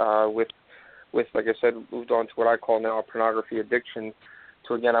 with like I said, moved on to what I call now a pornography addiction.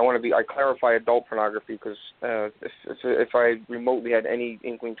 So again, I clarify adult pornography, because if I remotely had any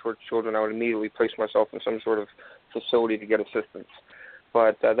inkling towards children, I would immediately place myself in some sort of facility to get assistance.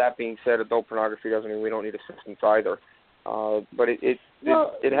 But that being said, adult pornography doesn't mean we don't need assistance either. But it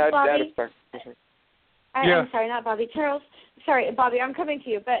had Bobby, that effect. I'm sorry, not Bobby. Charles, sorry, Bobby, I'm coming to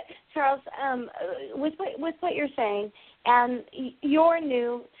you. But Charles, with what you're saying, and you're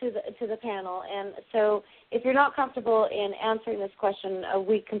new to the panel, and so if you're not comfortable in answering this question,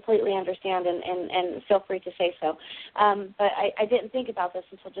 we completely understand, and feel free to say so. But I didn't think about this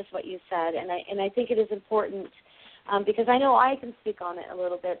until just what you said, and I think it is important, because I know I can speak on it a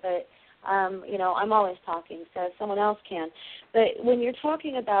little bit, but I'm always talking, so someone else can. But when you're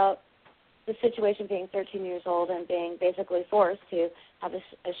talking about the situation being 13 years old and being basically forced to have a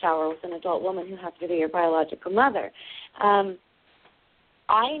shower with an adult woman who happens to be your biological mother,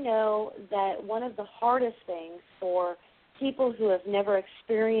 I know that one of the hardest things for people who have never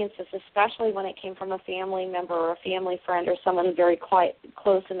experienced this, especially when it came from a family member or a family friend or someone very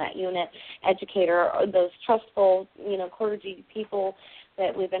close in that unit, educator, or those trustful, clergy people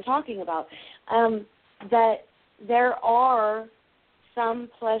that we've been talking about, that there are some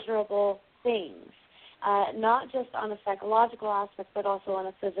pleasurable things, not just on a psychological aspect, but also on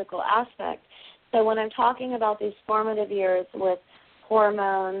a physical aspect. So when I'm talking about these formative years with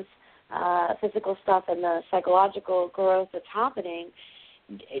hormones, physical stuff, and the psychological growth that's happening,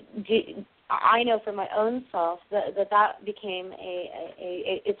 I know for my own self that became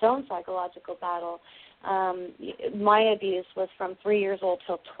its own psychological battle. My abuse was from 3 years old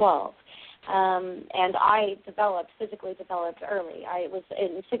till 12. And I physically developed early. I was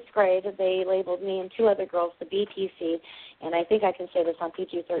in 6th grade. They labeled me and 2 other girls the BTC, and I think I can say this on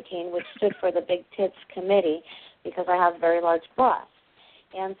PG-13, which stood for the Big Tits Committee, because I have very large breasts.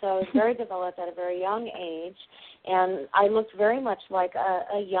 And so I was very developed at a very young age, and I looked very much like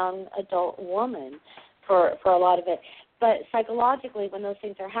a young adult woman for a lot of it. But psychologically, when those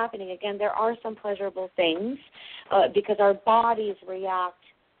things are happening, again, there are some pleasurable things because our bodies react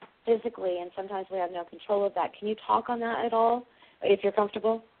physically, and sometimes we have no control of that. Can you talk on that at all, if you're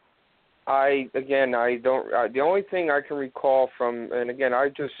comfortable? I don't. The only thing I can recall from, and again,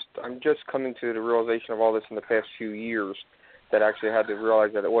 I'm just coming to the realization of all this in the past few years, that actually had to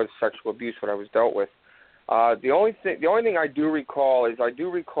realize that it was sexual abuse what I was dealt with. The only thing I do recall is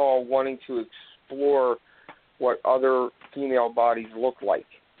wanting to explore what other female bodies look like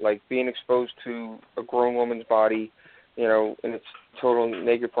being exposed to a grown woman's body, in its total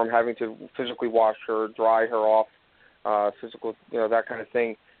naked form, having to physically wash her, dry her off, physical, that kind of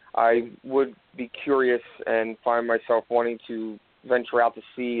thing. I would be curious and find myself wanting to venture out to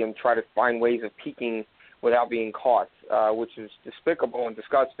sea and try to find ways of peeking without being caught, which is despicable and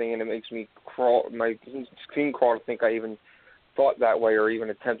disgusting, and it makes me crawl. My skin crawl to think I even thought that way or even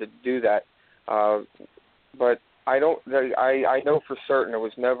attempted to do that. But I know for certain there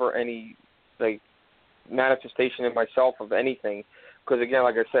was never any manifestation in myself of anything, because again,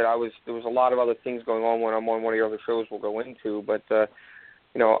 like I said, there was a lot of other things going on when I'm on one of the other shows we'll go into, but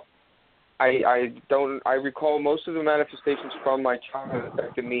I recall most of the manifestations from my childhood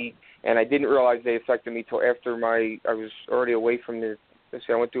affected me, and I didn't realize they affected me till after I was already away from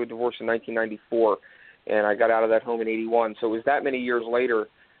I went through a divorce in 1994, and I got out of that home in 81. So it was that many years later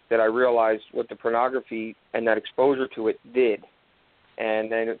that I realized what the pornography and that exposure to it did.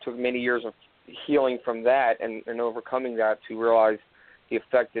 And then it took many years of healing from that and overcoming that to realize the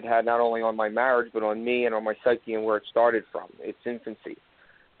effect it had not only on my marriage but on me and on my psyche and where it started from, its infancy.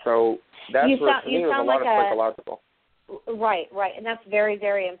 So that's where for me was a lot of psychological. Right, and that's very,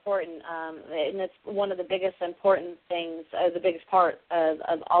 very important, and it's one of the biggest important things, the biggest part of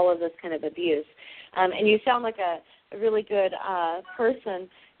all of this kind of abuse. And you sound like a really good person,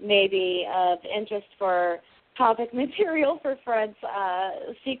 maybe of interest for topic material for Fred's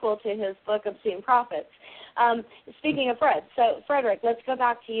sequel to his book, Obscene Prophets. Speaking of Fred, so Frederick, let's go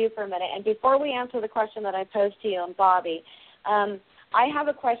back to you for a minute. And before we answer the question that I posed to you and Bobby, I have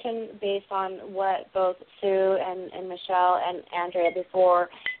a question based on what both Sue and Michelle and Andrea before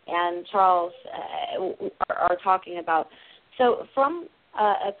and Charles are talking about. So from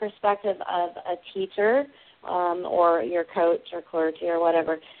a perspective of a teacher or your coach or clergy or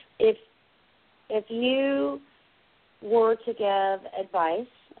whatever, if you were to give advice,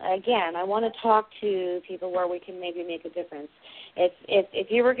 again, I want to talk to people where we can maybe make a difference. If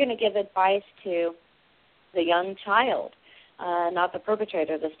you were going to give advice to the young child, not the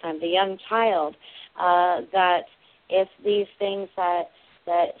perpetrator this time, the young child, that if these things that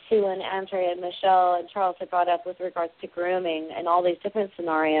Sue and Andrea and Michelle and Charles had brought up with regards to grooming and all these different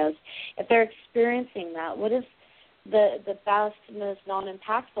scenarios, if they're experiencing that, what is the best, most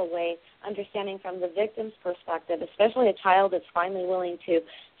non-impactful way, understanding from the victim's perspective, especially a child that's finally willing to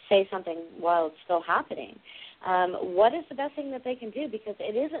say something while it's still happening? What is the best thing that they can do? Because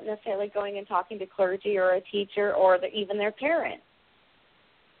it isn't necessarily going and talking to clergy or a teacher or even their parent.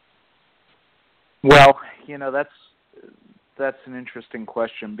 Well, that's an interesting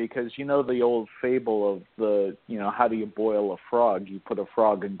question, because the old fable of how do you boil a frog? You put a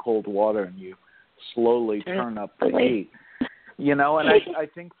frog in cold water and you slowly turn up the heat. And I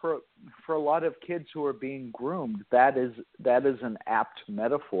think for a lot of kids who are being groomed, that is an apt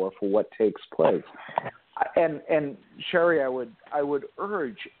metaphor for what takes place. And Sherry, I would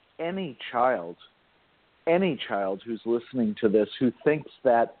urge any child who's listening to this who thinks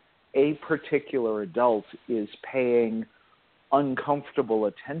that a particular adult is paying uncomfortable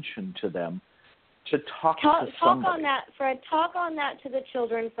attention to them to talk to somebody. Talk on that, Fred. Talk on that to the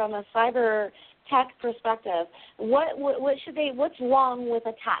children from a cyber tech perspective. What's wrong with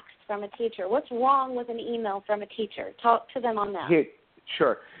a text from a teacher? What's wrong with an email from a teacher? Talk to them on that.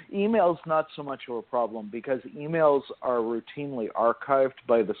 Sure. Email's not so much of a problem because emails are routinely archived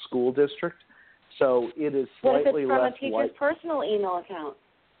by the school district, so it is slightly less. What if it's from a teacher's personal email account?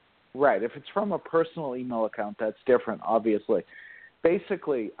 Right. If it's from a personal email account, that's different, obviously.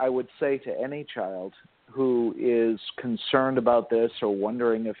 Basically, I would say to any child who is concerned about this or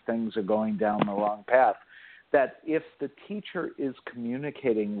wondering if things are going down the wrong path, that if the teacher is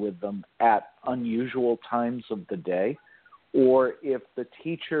communicating with them at unusual times of the day, or if the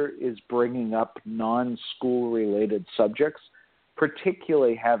teacher is bringing up non-school related subjects,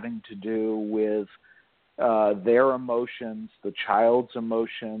 particularly having to do with their emotions, the child's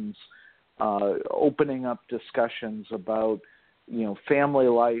emotions, opening up discussions about, family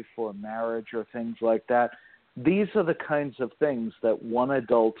life or marriage or things like that, these are the kinds of things that one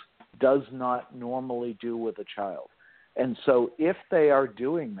adult does not normally do with a child. And so if they are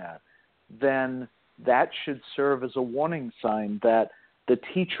doing that, then that should serve as a warning sign that the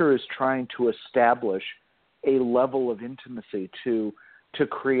teacher is trying to establish a level of intimacy to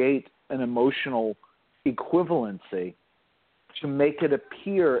create an emotional equivalency to make it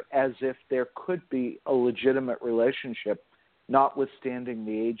appear as if there could be a legitimate relationship, notwithstanding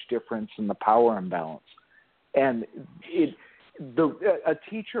the age difference and the power imbalance. And a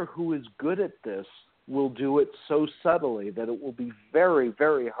teacher who is good at this will do it so subtly that it will be very,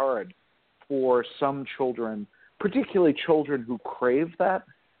 very hard for some children, particularly children who crave that,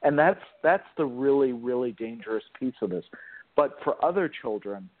 and that's the really, really dangerous piece of this. But for other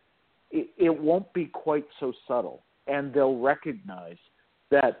children, it won't be quite so subtle, and they'll recognize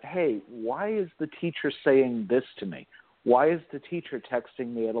that, hey, why is the teacher saying this to me? Why is the teacher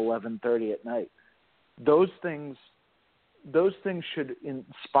texting me at 11:30 at night? those things should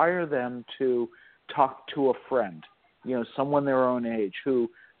inspire them to talk to a friend, someone their own age who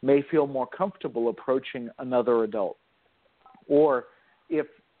may feel more comfortable approaching another adult. Or if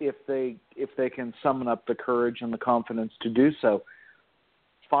they can summon up the courage and the confidence to do so,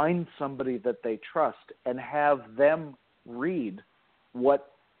 find somebody that they trust and have them read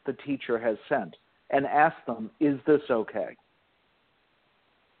what the teacher has sent and ask them, is this okay?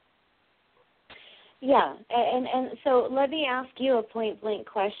 Yeah, and so let me ask you a point-blank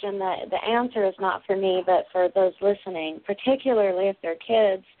question that the answer is not for me, but for those listening, particularly if they're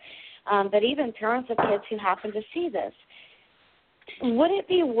kids, but even parents of kids who happen to see this. Would it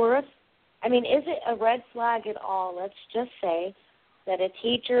be worth, is it a red flag at all, let's just say, that a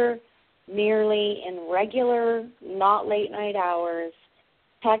teacher merely in regular, not late-night hours,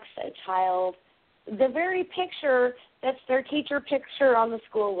 texts a child the very picture that's their teacher picture on the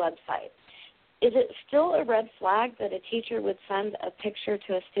school website? Is it still a red flag that a teacher would send a picture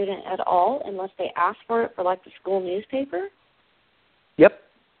to a student at all unless they ask for it for, like, the school newspaper? Yep.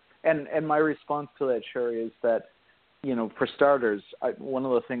 And my response to that, Sherry, is that, for starters, one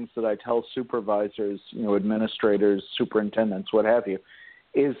of the things that I tell supervisors, administrators, superintendents, what have you,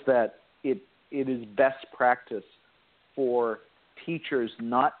 is that it is best practice for teachers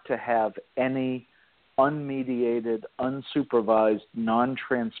not to have any unmediated, unsupervised,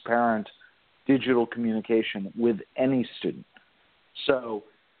 non-transparent digital communication with any student. So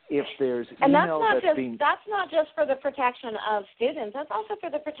if there's email that's not just for the protection of students, that's also for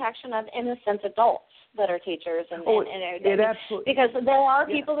the protection of innocent adults that are teachers because there are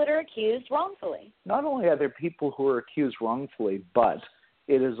people that are accused wrongfully. Not only are there people who are accused wrongfully, but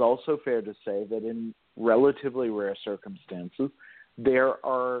it is also fair to say that in relatively rare circumstances there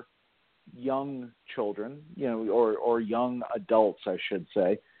are young children, or young adults, I should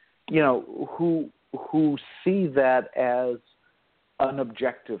say, who see that as an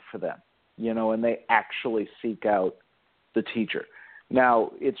objective for them, and they actually seek out the teacher.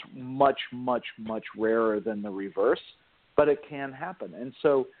 Now, it's much, much, much rarer than the reverse, but it can happen. And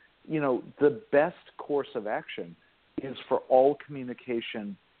so, the best course of action is for all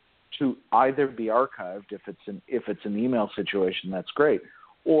communication to either be archived, if it's an email situation, that's great,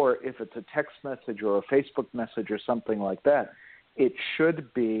 or if it's a text message or a Facebook message or something like that, it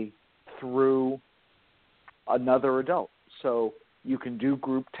should be through another adult. So you can do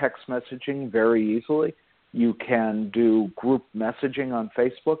group text messaging very easily. You can do group messaging on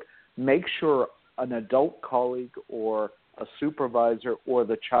Facebook. Make sure an adult colleague or a supervisor or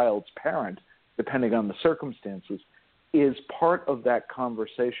the child's parent, depending on the circumstances, is part of that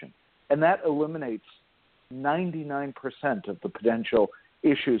conversation. And that eliminates 99% of the potential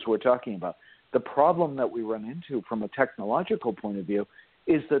issues we're talking about. The problem that we run into from a technological point of view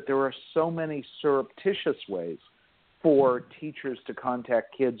is that there are so many surreptitious ways for teachers to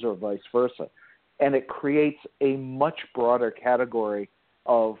contact kids or vice versa. And it creates a much broader category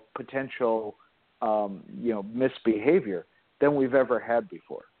of potential, misbehavior than we've ever had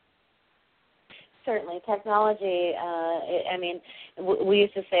before. Certainly. Technology, we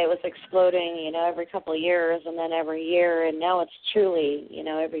used to say it was exploding, every couple of years and then every year, and now it's truly,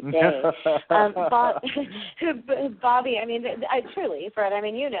 every day. Bobby, truly, Fred,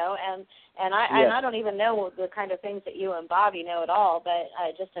 and I don't even know the kind of things that you and Bobby know at all, but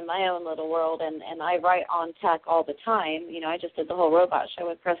just in my own little world, and I write on tech all the time. I just did the whole robot show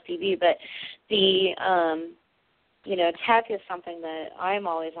with Press TV, but the, tech is something that I'm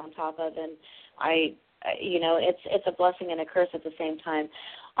always on top of, and it's a blessing and a curse at the same time.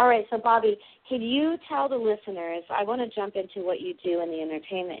 All right, so Bobby, can you tell the listeners, I want to jump into what you do in the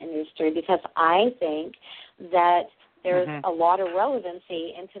entertainment industry because I think that there's a lot of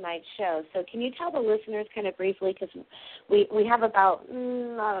relevancy in tonight's show. So can you tell the listeners kind of briefly, because we have about,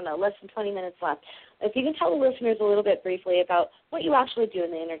 less than 20 minutes left. If you can tell the listeners a little bit briefly about what you actually do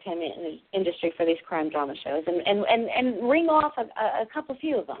in the entertainment industry for these crime drama shows and ring off a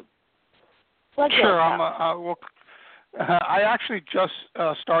few of them. Sure. I actually just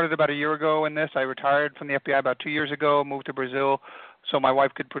started about a year ago in this. I retired from the FBI about 2 years ago, moved to Brazil so my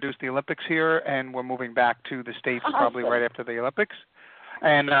wife could produce the Olympics here, and we're moving back to the States probably right after the Olympics.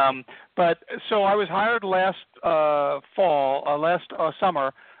 And so I was hired last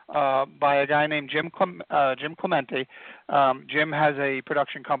summer by a guy named Jim Clemente. Jim has a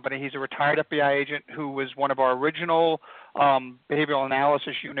production company. He's a retired FBI agent who was one of our original behavioral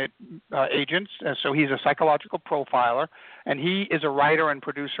analysis unit agents. So he's a psychological profiler, and he is a writer and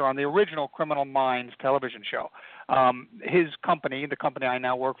producer on the original Criminal Minds television show. His company, the company I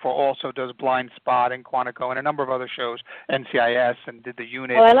now work for, also does Blind Spot and Quantico and a number of other shows, NCIS, and did the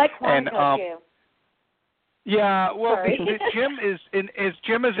unit. Oh, I like Quantico too. Yeah, well, Sorry. Jim is in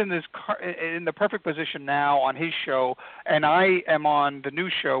the perfect position now on his show, and I am on the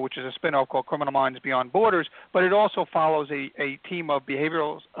new show, which is a spin-off called Criminal Minds Beyond Borders. But it also follows a team of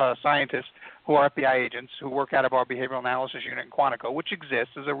behavioral scientists who are FBI agents who work out of our behavioral analysis unit in Quantico, which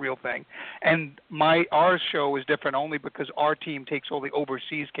exists as a real thing. And our show is different only because our team takes all the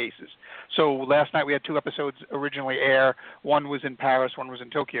overseas cases. So last night we had 2 episodes originally air. One was in Paris, one was in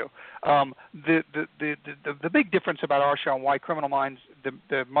Tokyo. The big difference about our show and why Criminal Minds,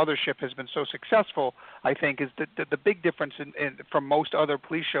 the mothership, has been so successful, I think, is that the big difference from most other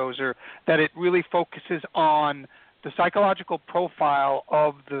police shows are that it really focuses on the psychological profile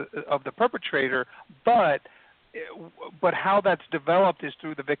of the perpetrator, but how that's developed is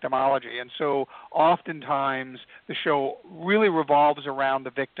through the victimology. And so oftentimes the show really revolves around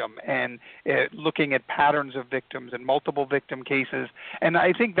the victim and looking at patterns of victims and multiple victim cases. And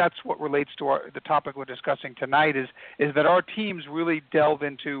I think that's what relates to the topic we're discussing tonight is that our teams really delve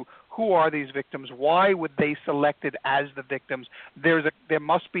into who are these victims, why would they selected as the victims. There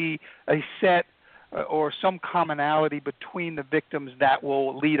must be a set or some commonality between the victims that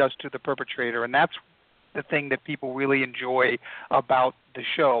will lead us to the perpetrator, and that's the thing that people really enjoy about the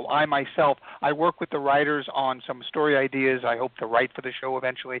show. I work with the writers on some story ideas. I hope to write for the show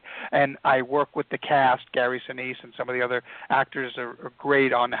eventually, and I work with the cast. Gary Sinise and some of the other actors are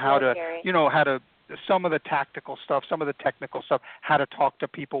great on how to some of the tactical stuff, some of the technical stuff, how to talk to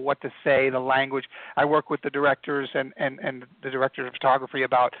people, what to say, the language. I work with the directors and the directors of photography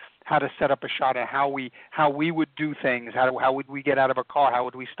about how to set up a shot and how we would do things, how would we get out of a car, how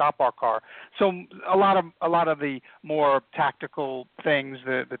would we stop our car. So a lot of the more tactical things,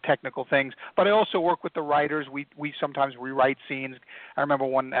 the technical things. But I also work with the writers. We sometimes rewrite scenes. I remember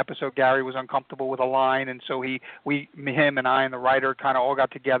one episode Gary was uncomfortable with a line, and so him and I and the writer kind of all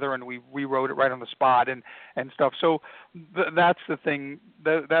got together and we rewrote it right on the spot and stuff. So that's the thing.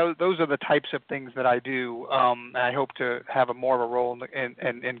 Those are the types of things that I do. And I hope to have more of a role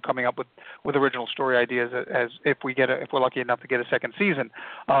in coming up with original story ideas as if we're lucky enough to get a second season.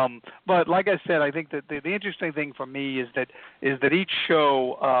 But like I said, I think that the interesting thing for me is that each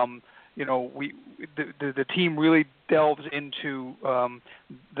show, the team really delves into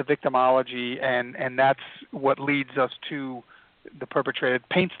the victimology, and that's what leads us to the perpetrator. It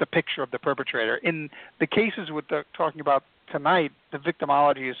paints the picture of the perpetrator. In the cases talking about tonight, the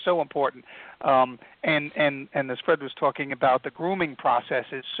victimology is so important, and as Fred was talking about, the grooming process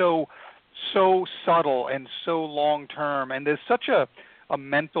is so subtle and so long term, and there's such a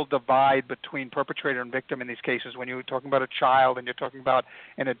mental divide between perpetrator and victim in these cases. When you're talking about a child and you're talking about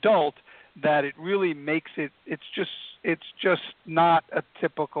an adult, that it really makes it's just not a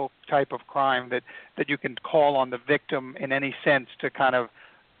typical type of crime that you can call on the victim in any sense to kind of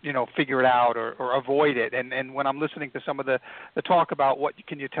figure it out or avoid it. And when I'm listening to some of the talk about what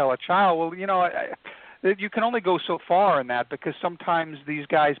can you tell a child, well, you can only go so far in that, because sometimes these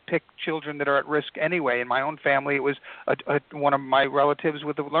guys pick children that are at risk anyway. In my own family, it was one of my relatives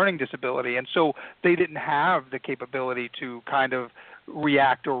with a learning disability, and so they didn't have the capability to kind of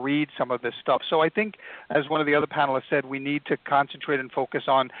react or read some of this stuff. So I think, as one of the other panelists said, we need to concentrate and focus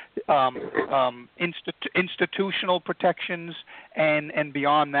on institutional protections, and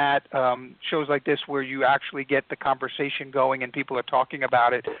beyond that, shows like this where you actually get the conversation going and people are talking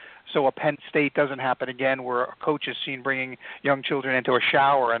about it. So a Penn State doesn't happen again, where a coach is seen bringing young children into a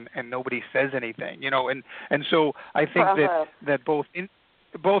shower and nobody says anything, and so I think that both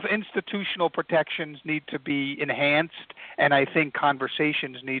institutional protections need to be enhanced, and I think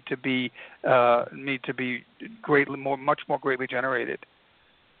conversations need to be much more greatly generated.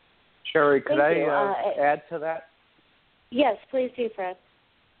 Sherry, could I add to that? Yes, please do, Fred.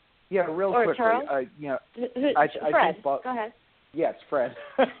 Yeah, real quickly. Charles? I Fred, think go ahead. Yes, Fred.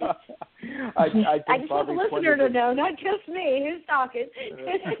 I just want the listener to know, not just me. Who's talking?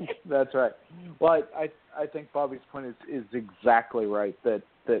 That's right. Well, I think Bobby's point is exactly right, that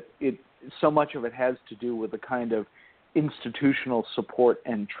it so much of it has to do with the kind of institutional support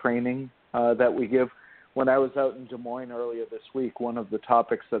and training that we give. When I was out in Des Moines earlier this week, one of the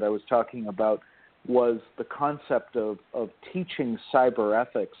topics that I was talking about was the concept of teaching cyber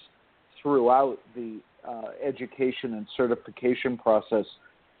ethics throughout the education and certification process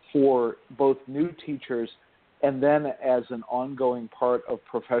for both new teachers and then as an ongoing part of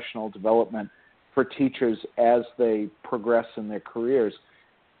professional development for teachers as they progress in their careers.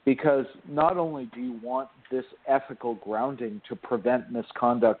 Because not only do you want this ethical grounding to prevent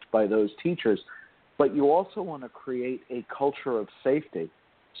misconduct by those teachers, but you also want to create a culture of safety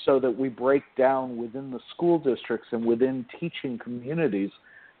so that we break down within the school districts and within teaching communities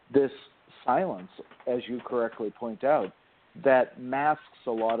this silence, as you correctly point out, that masks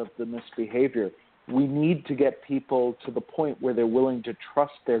a lot of the misbehavior. We need to get people to the point where they're willing to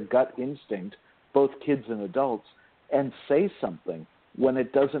trust their gut instinct, both kids and adults, and say something when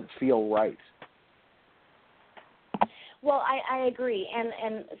it doesn't feel right. Well, I agree,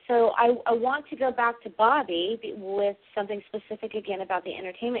 and so I want to go back to Bobby with something specific again about the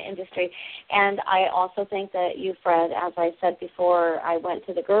entertainment industry, and I also think that you, Fred, as I said before, I went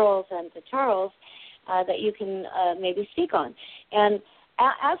to the girls and to Charles, that you can maybe speak on. And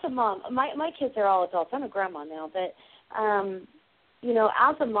as a mom, my kids are all adults. I'm a grandma now, but you know,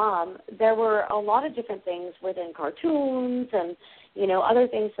 as a mom, there were a lot of different things within cartoons and, you know, other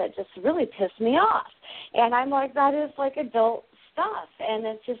things that just really pissed me off. And I'm like, that is like adult stuff, and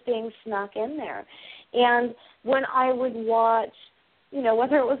it's just being snuck in there. And when I would watch, you know,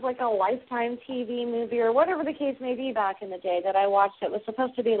 whether it was like a Lifetime TV movie or whatever the case may be back in the day that I watched, it was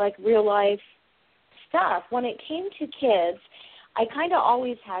supposed to be like real life stuff. When it came to kids, I kind of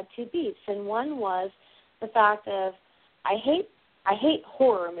always had two beats, and one was the fact of I hate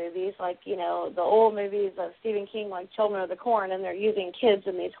horror movies, like, you know, the old movies of Stephen King, like Children of the Corn, and they're using kids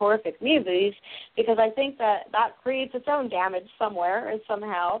in these horrific movies because I think that creates its own damage somewhere and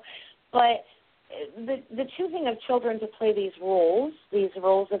somehow. But the choosing of children to play these roles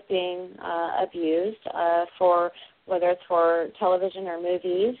of being abused for whether it's for television or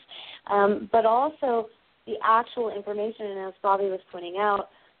movies, but also the actual information, and as Bobby was pointing out,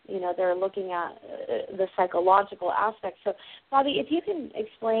 you know, they're looking at the psychological aspects. So, Bobby, if you can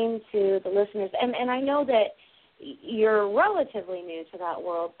explain to the listeners, and I know that you're relatively new to that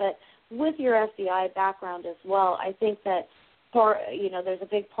world, but with your FBI background as well, I think that there's a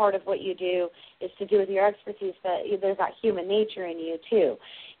big part of what you do is to do with your expertise, but there's that human nature in you too.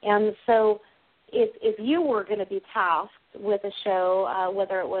 And so if you were going to be tasked with a show,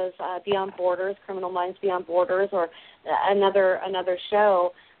 whether it was Beyond Borders, Criminal Minds Beyond Borders, or another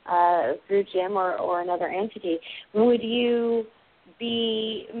show through Jim or another entity, would you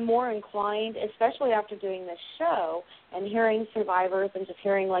be more inclined, especially after doing this show and hearing survivors and just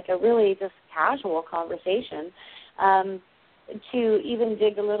hearing like a really just casual conversation, to even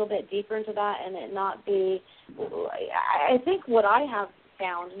dig a little bit deeper into that and it not be, I think what I have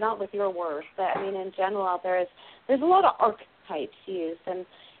found, not with your words, but I mean in general out there, is there's a lot of archetypes used, and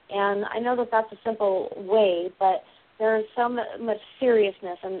I know that that's a simple way, but there's so much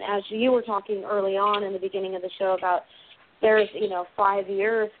seriousness, and as you were talking early on in the beginning of the show about there's, 5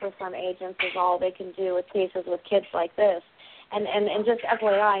 years for some agents is all they can do with cases with kids like this. And just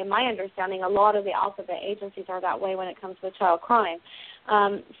FYI, in my understanding, a lot of the alphabet agencies are that way when it comes to child crime.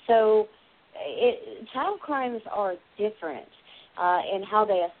 So child crimes are different in how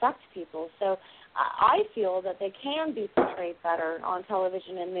they affect people. So I feel that they can be portrayed better on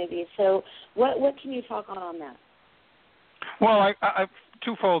television and movies. So what can you talk on that? Well, I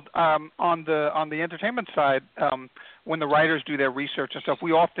twofold. On the entertainment side, when the writers do their research and stuff,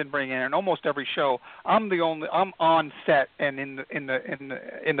 we often bring in almost every show. I'm on set and in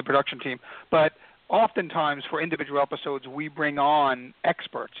the production team, but oftentimes for individual episodes we bring on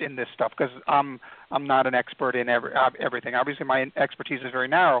experts in this stuff because I'm not an expert in everything. Obviously, my expertise is very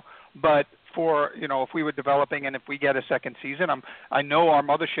narrow, but for if we were developing and if we get a second season, I know our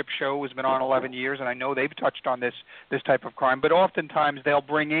mothership show has been on 11 years and I know they've touched on this type of crime, but oftentimes they'll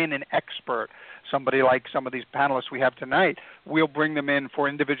bring in an expert, somebody like some of these panelists we have tonight. We'll bring them in for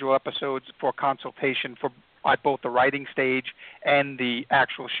individual episodes for consultation at both the writing stage and the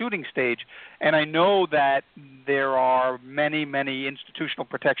actual shooting stage. And I know that there are many, many institutional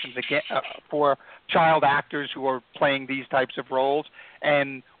protections for child actors who are playing these types of roles.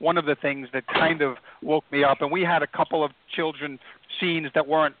 And one of the things that kind of woke me up, and we had a couple of children scenes that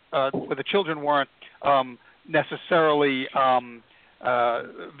weren't, where the children weren't necessarily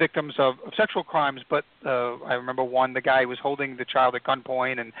victims of sexual crimes, but I remember one, the guy was holding the child at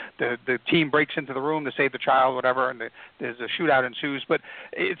gunpoint, and the team breaks into the room to save the child, whatever, and there's a shootout ensues. But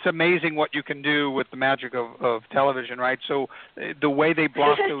it's amazing what you can do with the magic of television, right? So the way they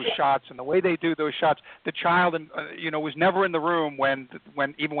block those shots and the way they do those shots, the child, was never in the room when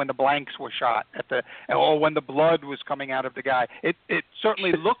the blanks were shot or when the blood was coming out of the guy. It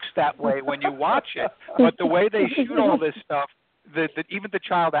certainly looks that way when you watch it, but the way they shoot all this stuff, that even the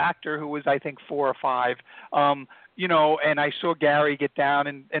child actor, who was I think 4 or 5, and I saw Gary get down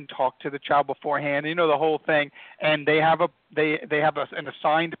and talk to the child beforehand, the whole thing, and they have They have an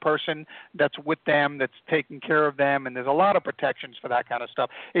assigned person that's with them, that's taking care of them, and there's a lot of protections for that kind of stuff.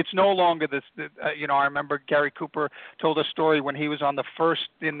 It's no longer this. I remember Gary Cooper told a story when he was on the first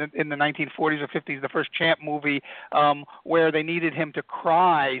in the 1940s or 50s, the first Champ movie, where they needed him to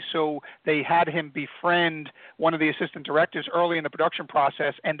cry, so they had him befriend one of the assistant directors early in the production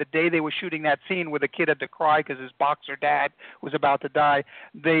process. And the day they were shooting that scene where the kid had to cry because his boxer dad was about to die,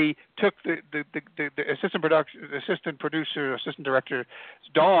 they took the assistant producer, assistant director's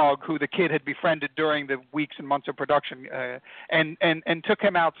dog, who the kid had befriended during the weeks and months of production, and took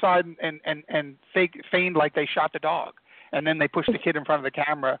him outside and feigned like they shot the dog, and then they pushed the kid in front of the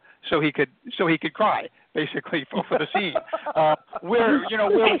camera so he could cry, basically for the scene. We're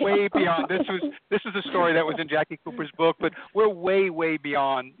way beyond. This is a story that was in Jackie Cooper's book, but we're way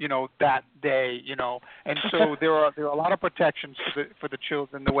beyond that day, and so there are a lot of protections for the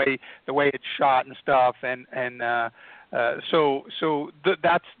children, the way it's shot and stuff,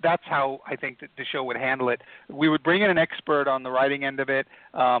 that's how I think that the show would handle it. We would bring in an expert on the writing end of it,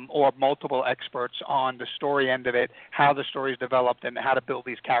 or multiple experts on the story end of it, how the story is developed and how to build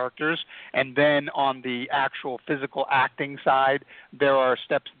these characters. And then on the actual physical acting side, there are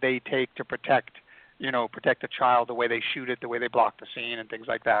steps they take to protect the child, the way they shoot it, the way they block the scene, and things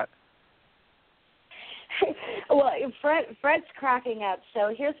like that. Well, Fred's cracking up.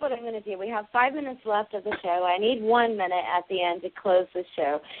 So here's what I'm going to do. We have 5 minutes left of the show. I need 1 minute at the end to close the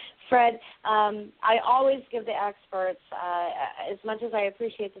show. Fred, I always give the experts, as much as I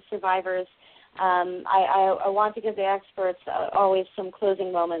appreciate the survivors, I want to give the experts always some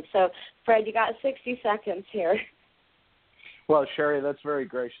closing moments. So, Fred, you got 60 seconds here. Well, Sherry, that's very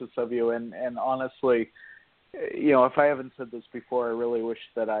gracious of you. And honestly, if I haven't said this before, I really wish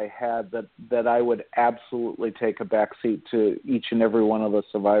that I had, that I would absolutely take a back seat to each and every one of the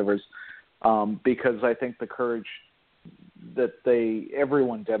survivors, because I think the courage that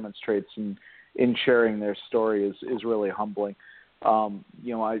everyone demonstrates in sharing their story is really humbling. I'm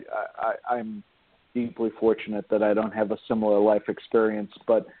deeply fortunate that I don't have a similar life experience,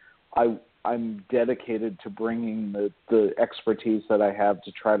 but I'm dedicated to bringing the expertise that I have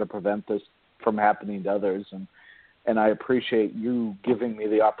to try to prevent this from happening to others, and I appreciate you giving me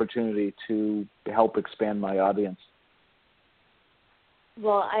the opportunity to help expand my audience.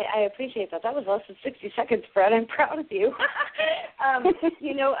 Well, I appreciate that. That was less than 60 seconds, Fred. I'm proud of you.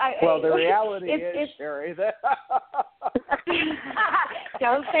 Well, the reality is, Sherry, that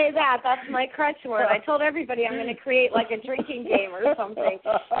don't say that. That's my crutch word. I told everybody I'm going to create like a drinking game or something,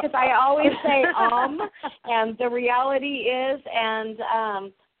 because I always say and the reality is, and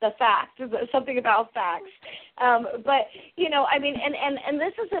the fact, something about facts. But, and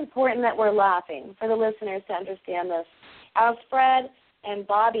this is important that we're laughing for the listeners to understand this. As Fred and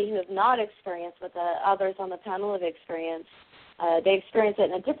Bobby, who have not experienced what the others on the panel have experienced, they experience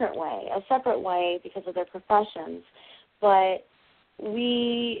it in a different way, a separate way because of their professions. But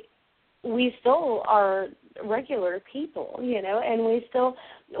we still are regular people, and we still,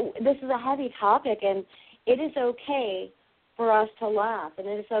 this is a heavy topic, and it is okay for us to laugh, and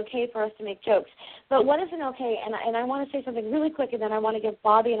it is okay for us to make jokes. But what isn't okay, and I want to say something really quick, and then I want to give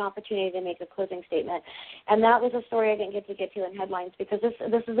Bobby an opportunity to make a closing statement. And that was a story I didn't get to in headlines, because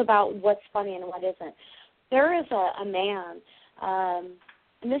this is about what's funny and what isn't. There is a man,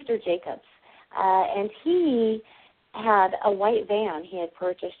 Mr. Jacobs, and he had a white van he had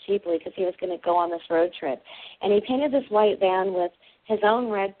purchased cheaply because he was going to go on this road trip. And he painted this white van with his own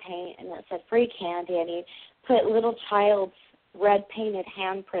red paint, and it said free candy, and he put little child's red painted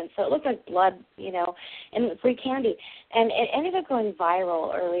handprints, so it looked like blood, and free candy. And it ended up going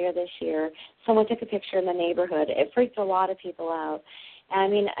viral earlier this year. Someone took a picture in the neighborhood. It freaked a lot of people out. I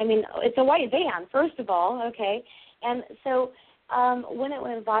mean, it's a white van, first of all, okay? And so when it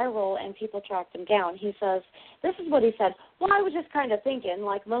went viral and people tracked him down, he says, this is what he said, well, I was just kind of thinking,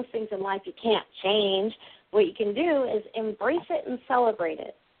 like most things in life, you can't change. What you can do is embrace it and celebrate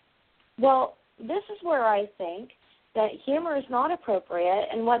it. Well, this is where I think that humor is not appropriate,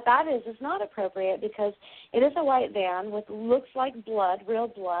 and what that is not appropriate, because it is a white van with looks like blood,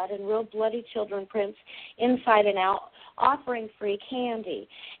 and real bloody children prints inside and out, offering free candy.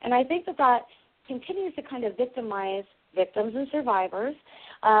 And I think that continues to kind of victimize victims and survivors,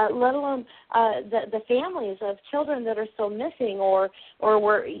 let alone the families of children that are still missing or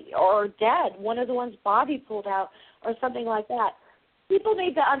dead. One of the ones Bobby pulled out, or something like that. People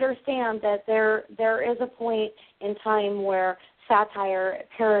need to understand that there is a point in time where satire,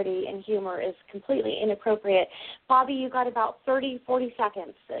 parody, and humor is completely inappropriate. Bobby, you got about 30, 40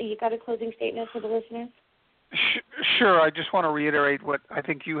 seconds. You got a closing statement for the listeners? Sure. I just want to reiterate what I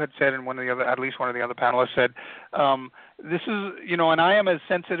think you had said, and at least one of the other panelists said. This is, and I am as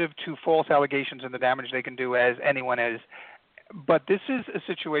sensitive to false allegations and the damage they can do as anyone is. But this is a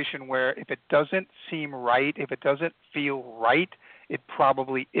situation where if it doesn't seem right, if it doesn't feel right, it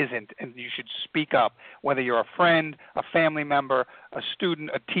probably isn't, and you should speak up, whether you're a friend, a family member, a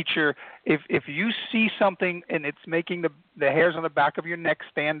student, a teacher. If you see something and it's making the hairs on the back of your neck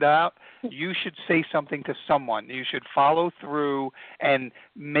stand out, you should say something to someone. You should follow through and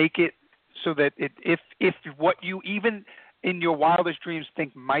make it so that if what you even in your wildest dreams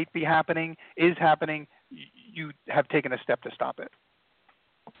think might be happening is happening, you have taken a step to stop it.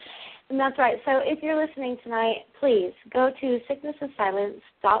 And that's right. So if you're listening tonight, please go to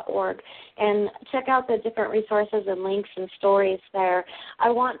sicknessofsilence.org and check out the different resources and links and stories there. I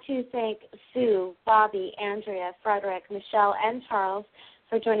want to thank Sue, Bobby, Andrea, Frederick, Michelle, and Charles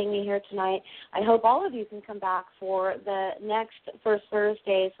for joining me here tonight. I hope all of you can come back for the next First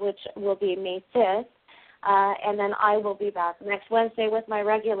Thursdays, which will be May 5th. And then I will be back next Wednesday with my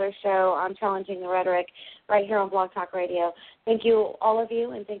regular show on Challenging the Rhetoric right here on Blog Talk Radio. Thank you, all of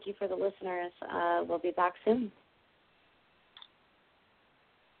you, and thank you for the listeners. We'll be back soon.